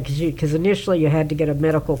 that's right, because initially you had to get a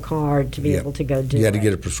medical card to be able to go do it. You had to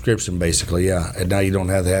get a prescription, basically, yeah. And now you don't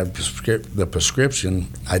have to have the prescription.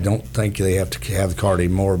 I don't think they have to have the card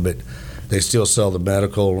anymore, but they still sell the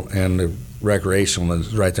medical and the recreational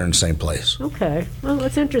right there in the same place. Okay. Well,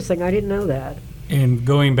 that's interesting. I didn't know that. And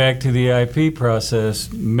going back to the IP process,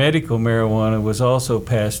 medical marijuana was also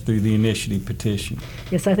passed through the initiative petition.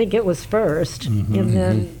 Yes, I think it was first, and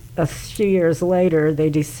then a few years later,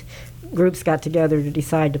 groups got together to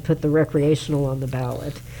decide to put the recreational on the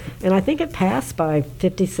ballot. And I think it passed by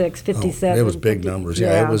 56, 57. It was big numbers.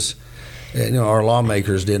 Yeah, it was. Our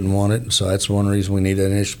lawmakers didn't want it, so that's one reason we need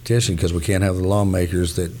an initiative petition, because we can't have the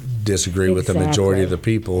lawmakers that disagree with the majority of the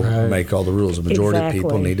people make all the rules. The majority of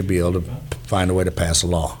people need to be able to find a way to pass a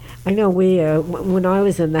law. I know when I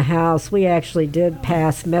was in the House, we actually did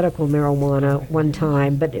pass medical marijuana one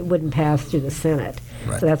time, but it wouldn't pass through the Senate.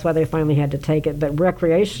 Right. So that's why they finally had to take it. But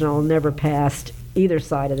recreational never passed either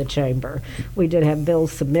side of the chamber. We did have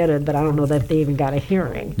bills submitted, but I don't know that they even got a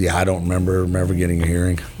hearing. Yeah, I don't remember getting a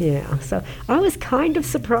hearing. Yeah, so I was kind of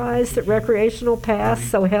surprised that recreational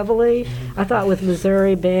passed so heavily. I thought with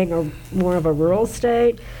Missouri being more of a rural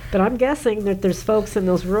state, but I'm guessing that there's folks in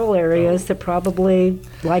those rural areas that probably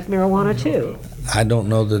like marijuana too. I don't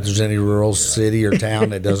know that there's any rural city or town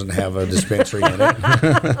that doesn't have a dispensary in it.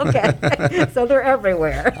 Okay, so they're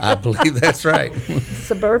everywhere. I believe that's right.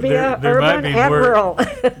 Suburbia, There might urban, be and more- rural.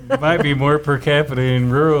 Might be more per capita in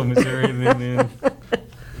rural Missouri than in.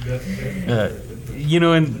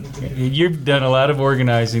 And you've done a lot of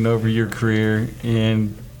organizing over your career,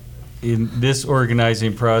 and in this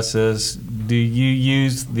organizing process, do you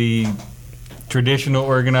use the traditional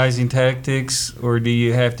organizing tactics, or do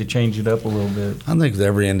you have to change it up a little bit? I think with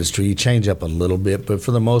every industry, you change up a little bit, but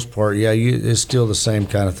for the most part, yeah, it's still the same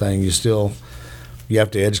kind of thing. You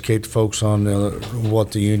have to educate the folks on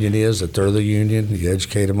what the union is, that they're the union. You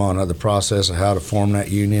educate them on the process of how to form that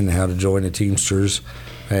union and how to join the Teamsters.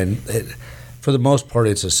 And for the most part,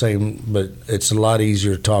 it's the same, but it's a lot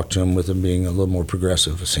easier to talk to them with them being a little more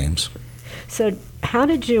progressive, it seems. So how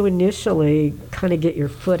did you initially kind of get your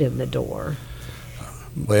foot in the door?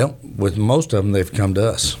 Well, with most of them, they've come to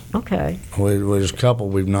us. Okay. There's a couple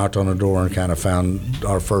we've knocked on the door and kind of found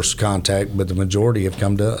our first contact, but the majority have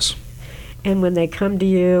come to us. And when they come to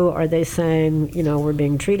you, are they saying, we're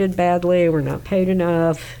being treated badly, we're not paid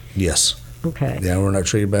enough? Yes. Okay. Yeah, we're not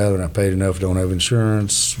treated bad, we're not paid enough, don't have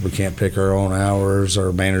insurance, we can't pick our own hours,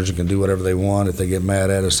 our manager can do whatever they want. If they get mad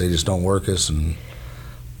at us, they just don't work us, and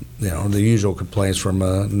the usual complaints from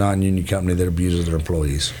a non-union company that abuses their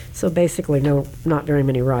employees. So basically not very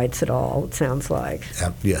many rights at all, it sounds like.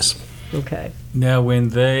 Yes. Okay. Now, when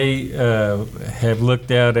they have looked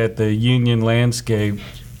out at the union landscape,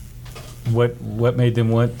 what made them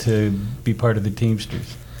want to be part of the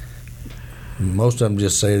Teamsters? Most of them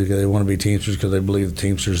just say they want to be Teamsters because they believe the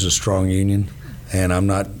Teamsters is a strong union. And I'm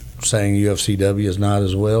not saying UFCW is not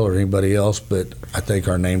as well or anybody else, but I think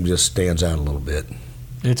our name just stands out a little bit.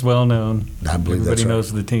 It's well known. I believe that's Everybody right.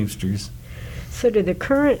 knows the Teamsters. So do the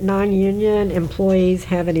current non-union employees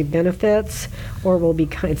have any benefits, or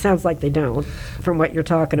it sounds like they don't, from what you're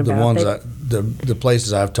talking about. The ones the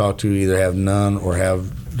places I've talked to either have none or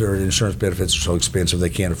have their insurance benefits are so expensive they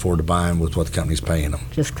can't afford to buy them with what the company's paying them.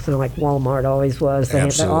 Just kind of like Walmart always was. They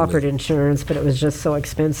offered insurance, but it was just so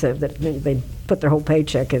expensive that they put their whole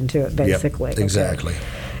paycheck into it, basically. Yep, exactly. Okay.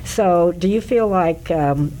 So do you feel like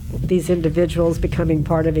these individuals becoming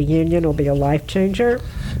part of a union will be a life changer?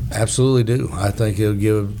 Absolutely do. I think it'll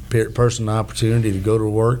give a person an opportunity to go to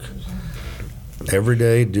work every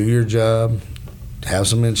day, do your job, have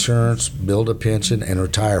some insurance, build a pension, and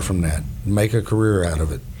retire from that. Make a career out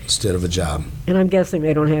of it instead of a job. And I'm guessing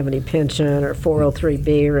they don't have any pension or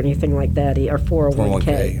 403B or anything like that, or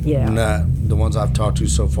 401K. Yeah. Nah, the ones I've talked to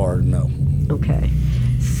so far, no. Okay.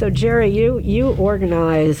 So Jerry, you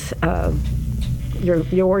organize.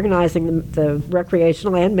 You're organizing the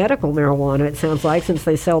recreational and medical marijuana. It sounds like, since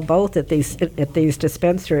they sell both at these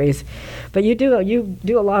dispensaries, but you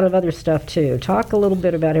do a lot of other stuff too. Talk a little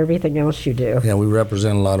bit about everything else you do. Yeah, we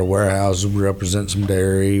represent a lot of warehouses. We represent some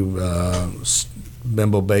dairy,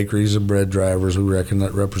 bimbo bakeries, and bread drivers. We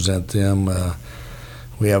represent them.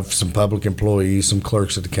 We have some public employees, some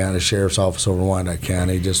clerks at the county sheriff's office over in Wyandotte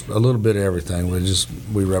County. Just a little bit of everything.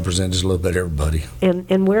 We represent just a little bit of everybody.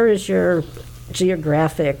 And where is your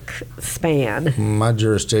geographic span? My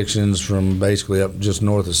jurisdiction's from basically up just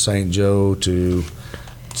north of St. Joe to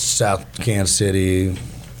South Kansas City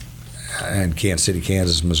and Kansas City,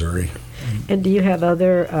 Kansas, Missouri. And do you have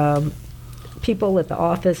other people at the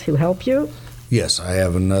office who help you? Yes, I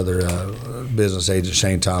have another business agent,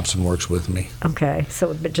 Shane Thompson, works with me. Okay,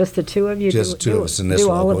 but just the two of you? Just two of us in this do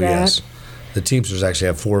local, all of that? yes. The Teamsters actually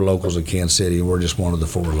have 4 locals in Kansas City, and we're just one of the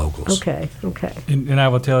 4 locals. Okay. And I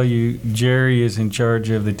will tell you, Jerry is in charge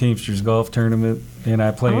of the Teamsters golf tournament, and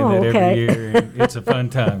I play in that every year, and it's a fun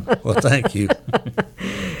time. Well, thank you.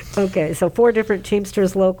 Okay, so 4 different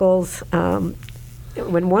Teamsters locals.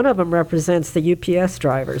 When one of them represents the UPS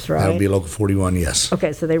drivers, right? That would be Local 41, yes.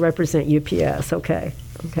 Okay, so they represent UPS. Okay.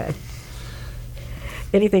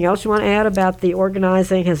 Anything else you want to add about the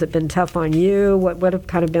organizing? Has it been tough on you? What have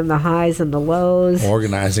kind of been the highs and the lows?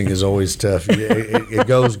 Organizing is always tough. It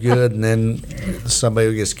goes good, and then somebody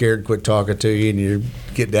will get scared and quit talking to you, and you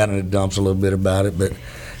get down in the dumps a little bit about it. But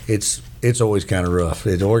it's it's always kind of rough.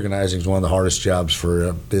 Organizing is one of the hardest jobs for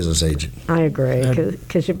a business agent. I agree,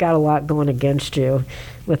 because you've got a lot going against you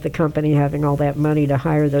with the company having all that money to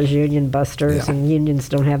hire those union busters, and unions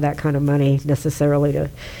don't have that kind of money necessarily to.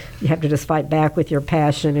 You have to just fight back with your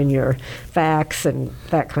passion and your facts and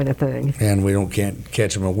that kind of thing. And can't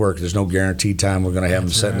catch them at work. There's no guaranteed time we're going to have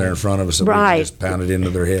them sitting there in front of us, so we can just pound it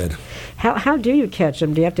into their head. How do you catch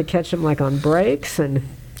them? Do you have to catch them like on breaks and?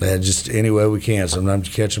 Just any way we can. Sometimes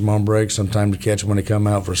you catch them on break. Sometimes you catch them when they come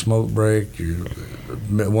out for a smoke break.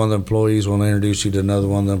 One of the employees will introduce you to another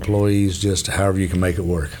one of the employees, just however you can make it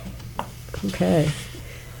work. Okay.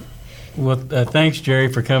 Well, thanks,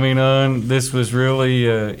 Jerry, for coming on. This was really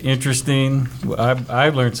interesting.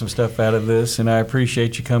 I've learned some stuff out of this, and I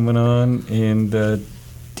appreciate you coming on and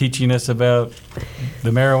teaching us about the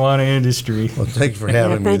marijuana industry. Well, thank you for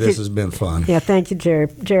having me. This has been fun. Yeah, thank you, Jerry.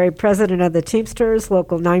 Jerry, president of the Teamsters,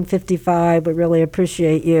 Local 955. We really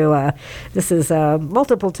appreciate you. This is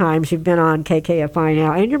multiple times you've been on KKFI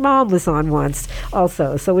now, and your mom was on once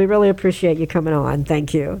also. So we really appreciate you coming on.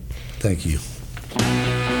 Thank you. Thank you.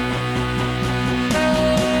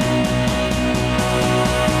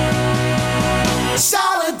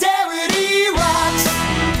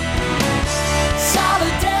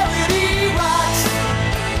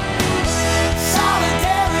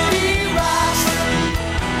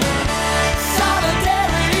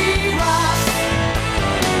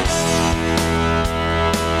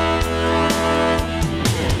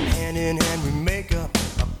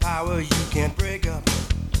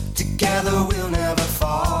 Together we'll never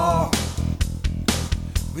fall.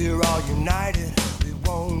 We're all united, we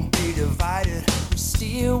won't be divided. We're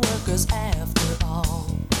steel workers after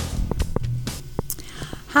all.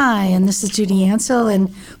 Hi, and this is Judy Ansell,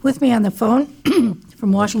 and with me on the phone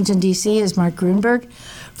from Washington, D.C. is Mark Grunberg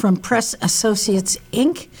from Press Associates,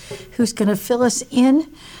 Inc., who's going to fill us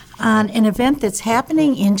in on an event that's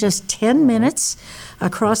happening in just 10 minutes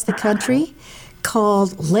across the country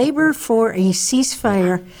called Labor for a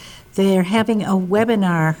Ceasefire. They're having a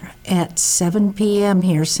webinar at 7 p.m.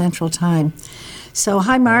 here Central Time. So,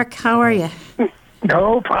 hi, Mark. How are you?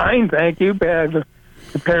 Oh, fine. Thank you.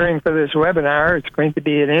 Preparing for this webinar. It's going to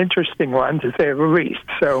be an interesting one, to say the least.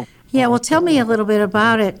 So, yeah, well, tell me a little bit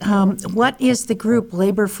about it. What is the group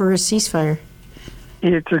Labor for a Ceasefire?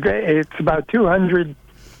 It's about 200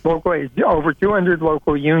 local, over 200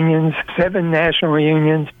 local unions, 7 national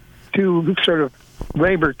unions, 2 sort of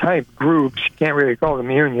labor-type groups. You can't really call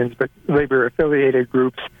them unions, but labor-affiliated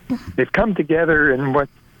groups. They've come together, and what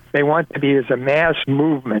they want to be is a mass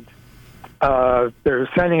movement. They're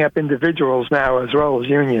signing up individuals now as well as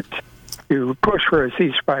unions to push for a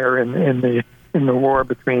ceasefire in the war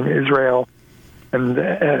between Israel and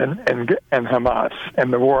Hamas,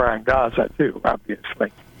 and the war on Gaza too,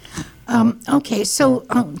 obviously. Okay, so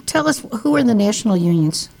tell us, who are the national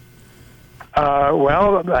unions?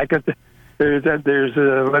 Well, there's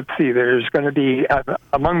let's see. There's going to be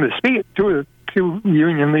among the two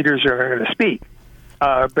union leaders are going to speak.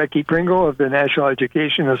 Becky Pringle of the National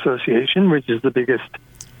Education Association, which is the biggest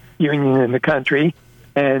union in the country,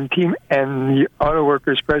 and the Auto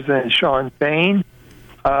Workers President Sean Fain.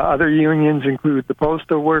 Other unions include the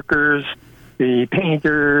postal workers, the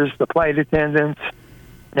painters, the flight attendants,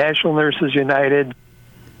 National Nurses United,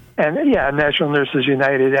 National Nurses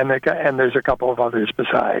United, and there's a couple of others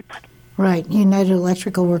besides. Right. United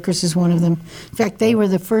Electrical Workers is one of them. In fact, they were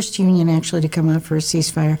the first union actually to come out for a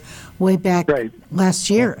ceasefire way back last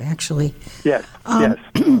year, actually. Yes, yes.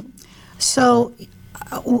 So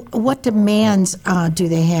what demands do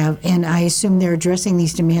they have? And I assume they're addressing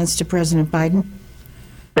these demands to President Biden?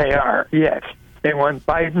 They are, yes. They want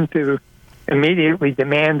Biden to immediately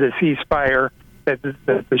demand a ceasefire, that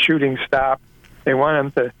the shooting stop. They want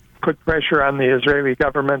him to put pressure on the Israeli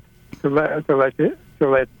government to let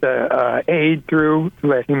aid through, to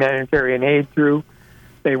let humanitarian aid through.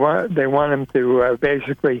 They want him to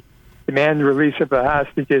basically demand release of the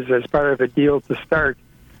hostages as part of a deal to start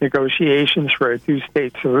negotiations for a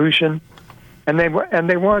 2-state solution. And they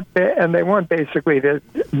want basically that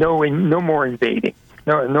no more invading,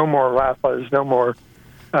 no more Rafahs, no more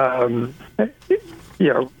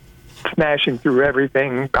smashing through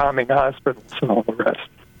everything, bombing hospitals, and all the rest.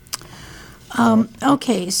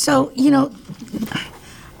 Okay, so,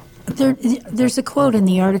 there's a quote in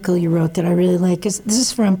the article you wrote that I really like. This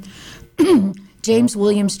is from James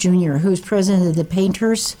Williams, Jr., who's president of the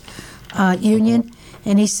Painters Union,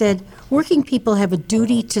 and he said, "Working people have a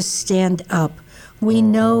duty to stand up. We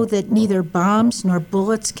know that neither bombs nor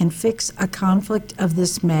bullets can fix a conflict of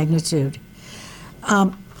this magnitude."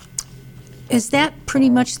 Is that pretty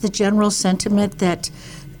much the general sentiment, that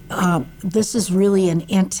this is really an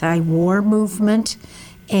anti-war movement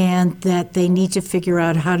and that they need to figure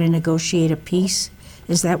out how to negotiate a peace.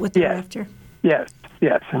 Is that what they're after? Yes,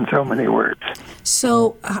 in so many words.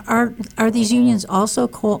 So are these unions also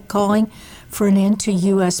calling for an end to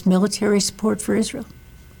U.S. military support for Israel?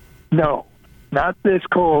 No, not this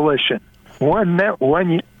coalition. One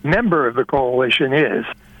member of the coalition is,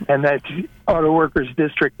 and that's Auto Workers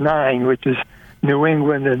District 9, which is New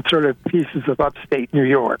England and sort of pieces of upstate New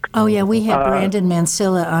York. Oh, yeah, we had Brandon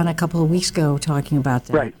Mansilla on a couple of weeks ago talking about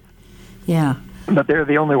that. Right. Yeah. But they're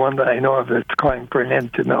the only one that I know of that's calling for an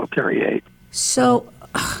end to military aid. So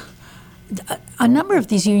a number of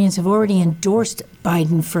these unions have already endorsed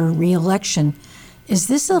Biden for re-election. Is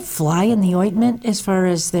this a fly in the ointment as far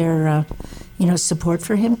as their, support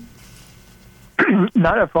for him?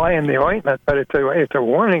 Not a fly in the ointment, but it's a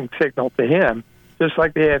warning signal to him, just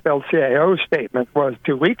like the AFL-CIO statement was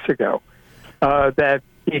 2 weeks ago, that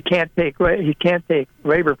he can't take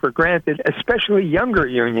labor for granted, especially younger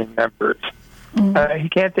union members. He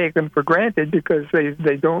can't take them for granted because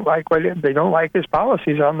they don't like his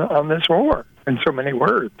policies on this war, in so many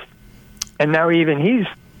words. And now even he's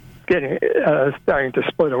starting to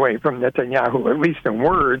split away from Netanyahu, at least in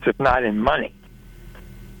words, if not in money.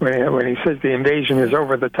 When he says the invasion is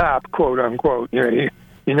over the top, quote unquote,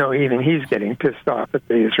 even he's getting pissed off at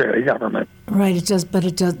the Israeli government. Right, it does, but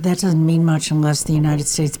that doesn't mean much unless the United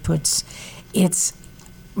States puts its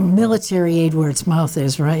military aid where its mouth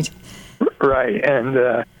is, right? Right,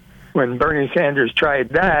 and when Bernie Sanders tried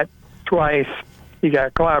that twice, he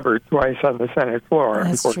got clobbered twice on the Senate floor,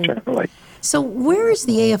 That's unfortunately. True. So where is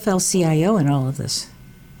the AFL-CIO in all of this?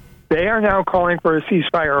 They are now calling for a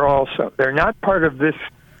ceasefire also. They're not part of this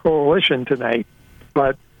coalition tonight,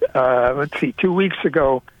 but let's see, 2 weeks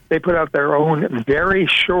ago, they put out their own very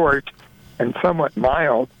short and somewhat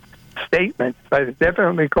mild statement that it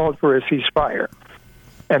definitely called for a ceasefire.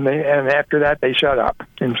 And after that, they shut up,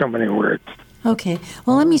 in so many words. Okay.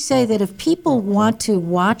 Well, let me say that if people want to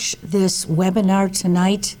watch this webinar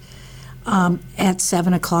tonight at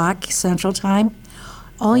 7 o'clock Central Time,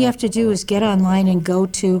 all you have to do is get online and go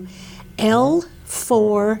to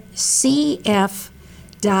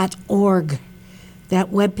L4CF.org,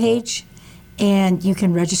 that webpage, and you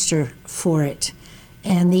can register for it.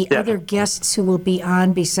 And the other guests who will be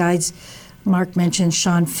on, besides Mark mentioned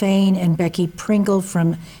Sean Fain and Becky Pringle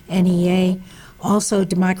from NEA, also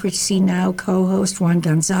Democracy Now! Co-host Juan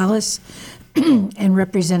Gonzalez, and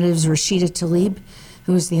Representatives Rashida Tlaib,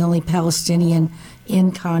 who is the only Palestinian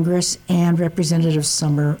in Congress, and Representative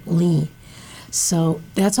Summer Lee. So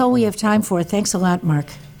that's all we have time for. Thanks a lot, Mark.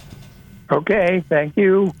 Okay, thank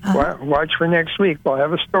you. Watch for next week. We'll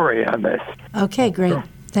have a story on this. Okay, great. So,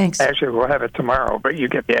 thanks. Actually, we'll have it tomorrow, but you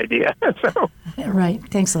get the idea. Right.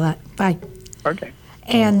 Thanks a lot. Bye. Okay.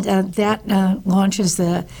 And that launches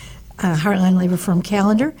the Heartland Labor Forum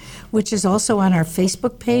calendar, which is also on our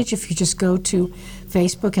Facebook page. If you just go to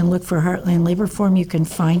Facebook and look for Heartland Labor Forum, you can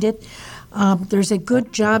find it. There's a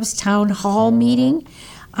Good Jobs Town Hall meeting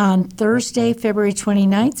on Thursday, February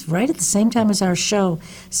 29th, right at the same time as our show,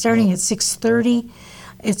 starting at 6:30.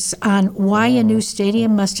 It's on why a new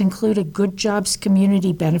stadium must include a Good Jobs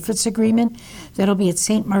Community Benefits Agreement. That'll be at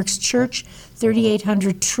St. Mark's Church,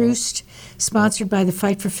 3800 Troost, sponsored by the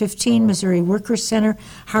Fight for 15, Missouri Workers Center,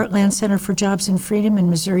 Heartland Center for Jobs and Freedom, and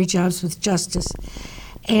Missouri Jobs with Justice.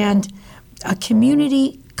 And a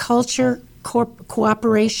community culture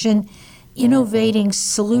cooperation, innovating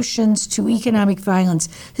solutions to economic violence.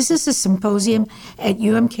 This is a symposium at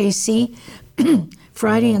UMKC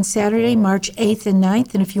Friday and Saturday, March 8th and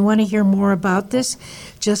 9th. And if you want to hear more about this,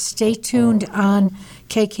 just stay tuned on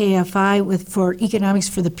KKFI for Economics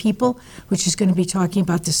for the People, which is going to be talking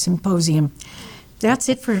about the symposium. That's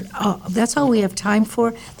it for. That's all we have time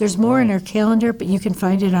for. There's more in our calendar, but you can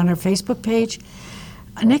find it on our Facebook page.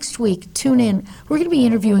 Next week, tune in. We're going to be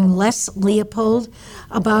interviewing Les Leopold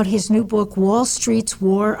about his new book, Wall Street's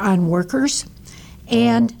War on Workers.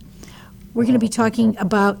 And we're going to be talking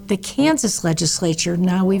about the Kansas legislature.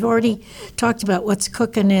 Now, we've already talked about what's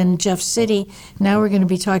cooking in Jeff City. Now we're going to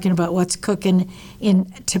be talking about what's cooking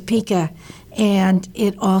in Topeka. And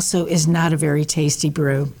it also is not a very tasty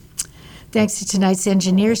brew. Thanks to tonight's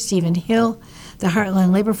engineer, Stephen Hill. The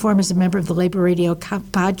Heartland Labor Forum is a member of the Labor Radio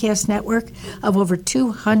Podcast Network of over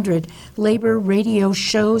 200 labor radio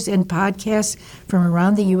shows and podcasts from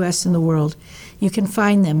around the U.S. and the world. You can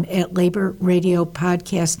find them at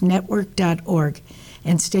laborradiopodcastnetwork.org.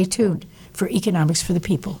 And stay tuned for Economics for the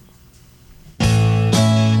People. When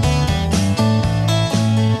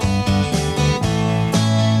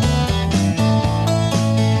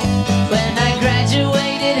I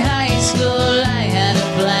graduated high school, I had a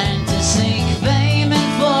plan.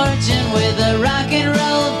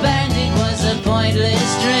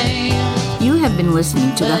 been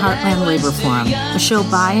listening to the Heartland Labor Forum, a show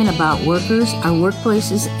by and about workers, our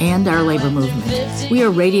workplaces, and our labor movement. We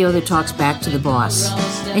are radio that talks back to the boss.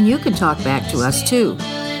 And you can talk back to us, too.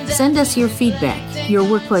 Send us your feedback, your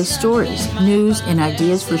workplace stories, news, and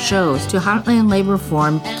ideas for shows to Heartland Labor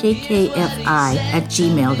Forum,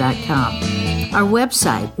 kkfi@gmail.com. Our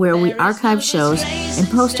website, where we archive shows and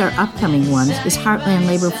post our upcoming ones, is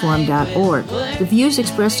heartlandlaborforum.org. The views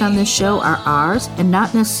expressed on this show are ours and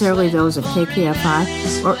not necessarily those of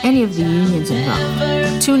KKFI or any of the unions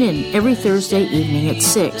involved. Tune in every Thursday evening at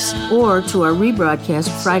 6 or to our rebroadcast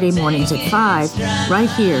Friday mornings at 5 right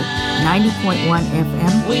here, 90.1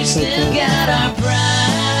 FM. We still got our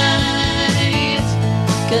pride,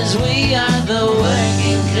 'cause we are the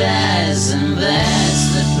working class, and that's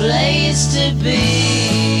the place to be.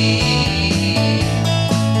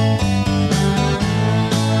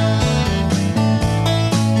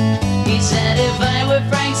 He said if I were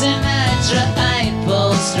Frank Sinatra, I'd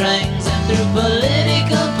pull strings, and through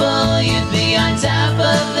political bull, you'd be on top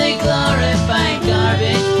of the glorified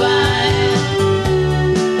garbage pile,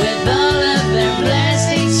 with all of their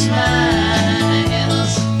plastic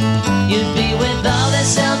smiles. You'd be with all the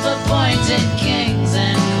self-appointed kings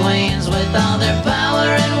and queens, with all their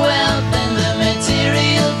power and wealth and the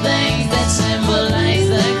material things that symbolize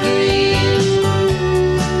the greed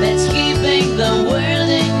that's keeping the world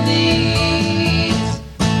in need.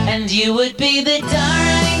 And you would be the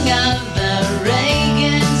darling of the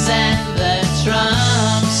Reagans and the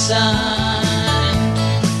Trump son,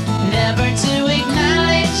 never to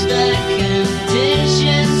acknowledge the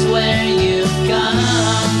conditions where you've come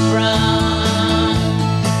from,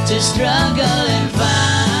 to struggle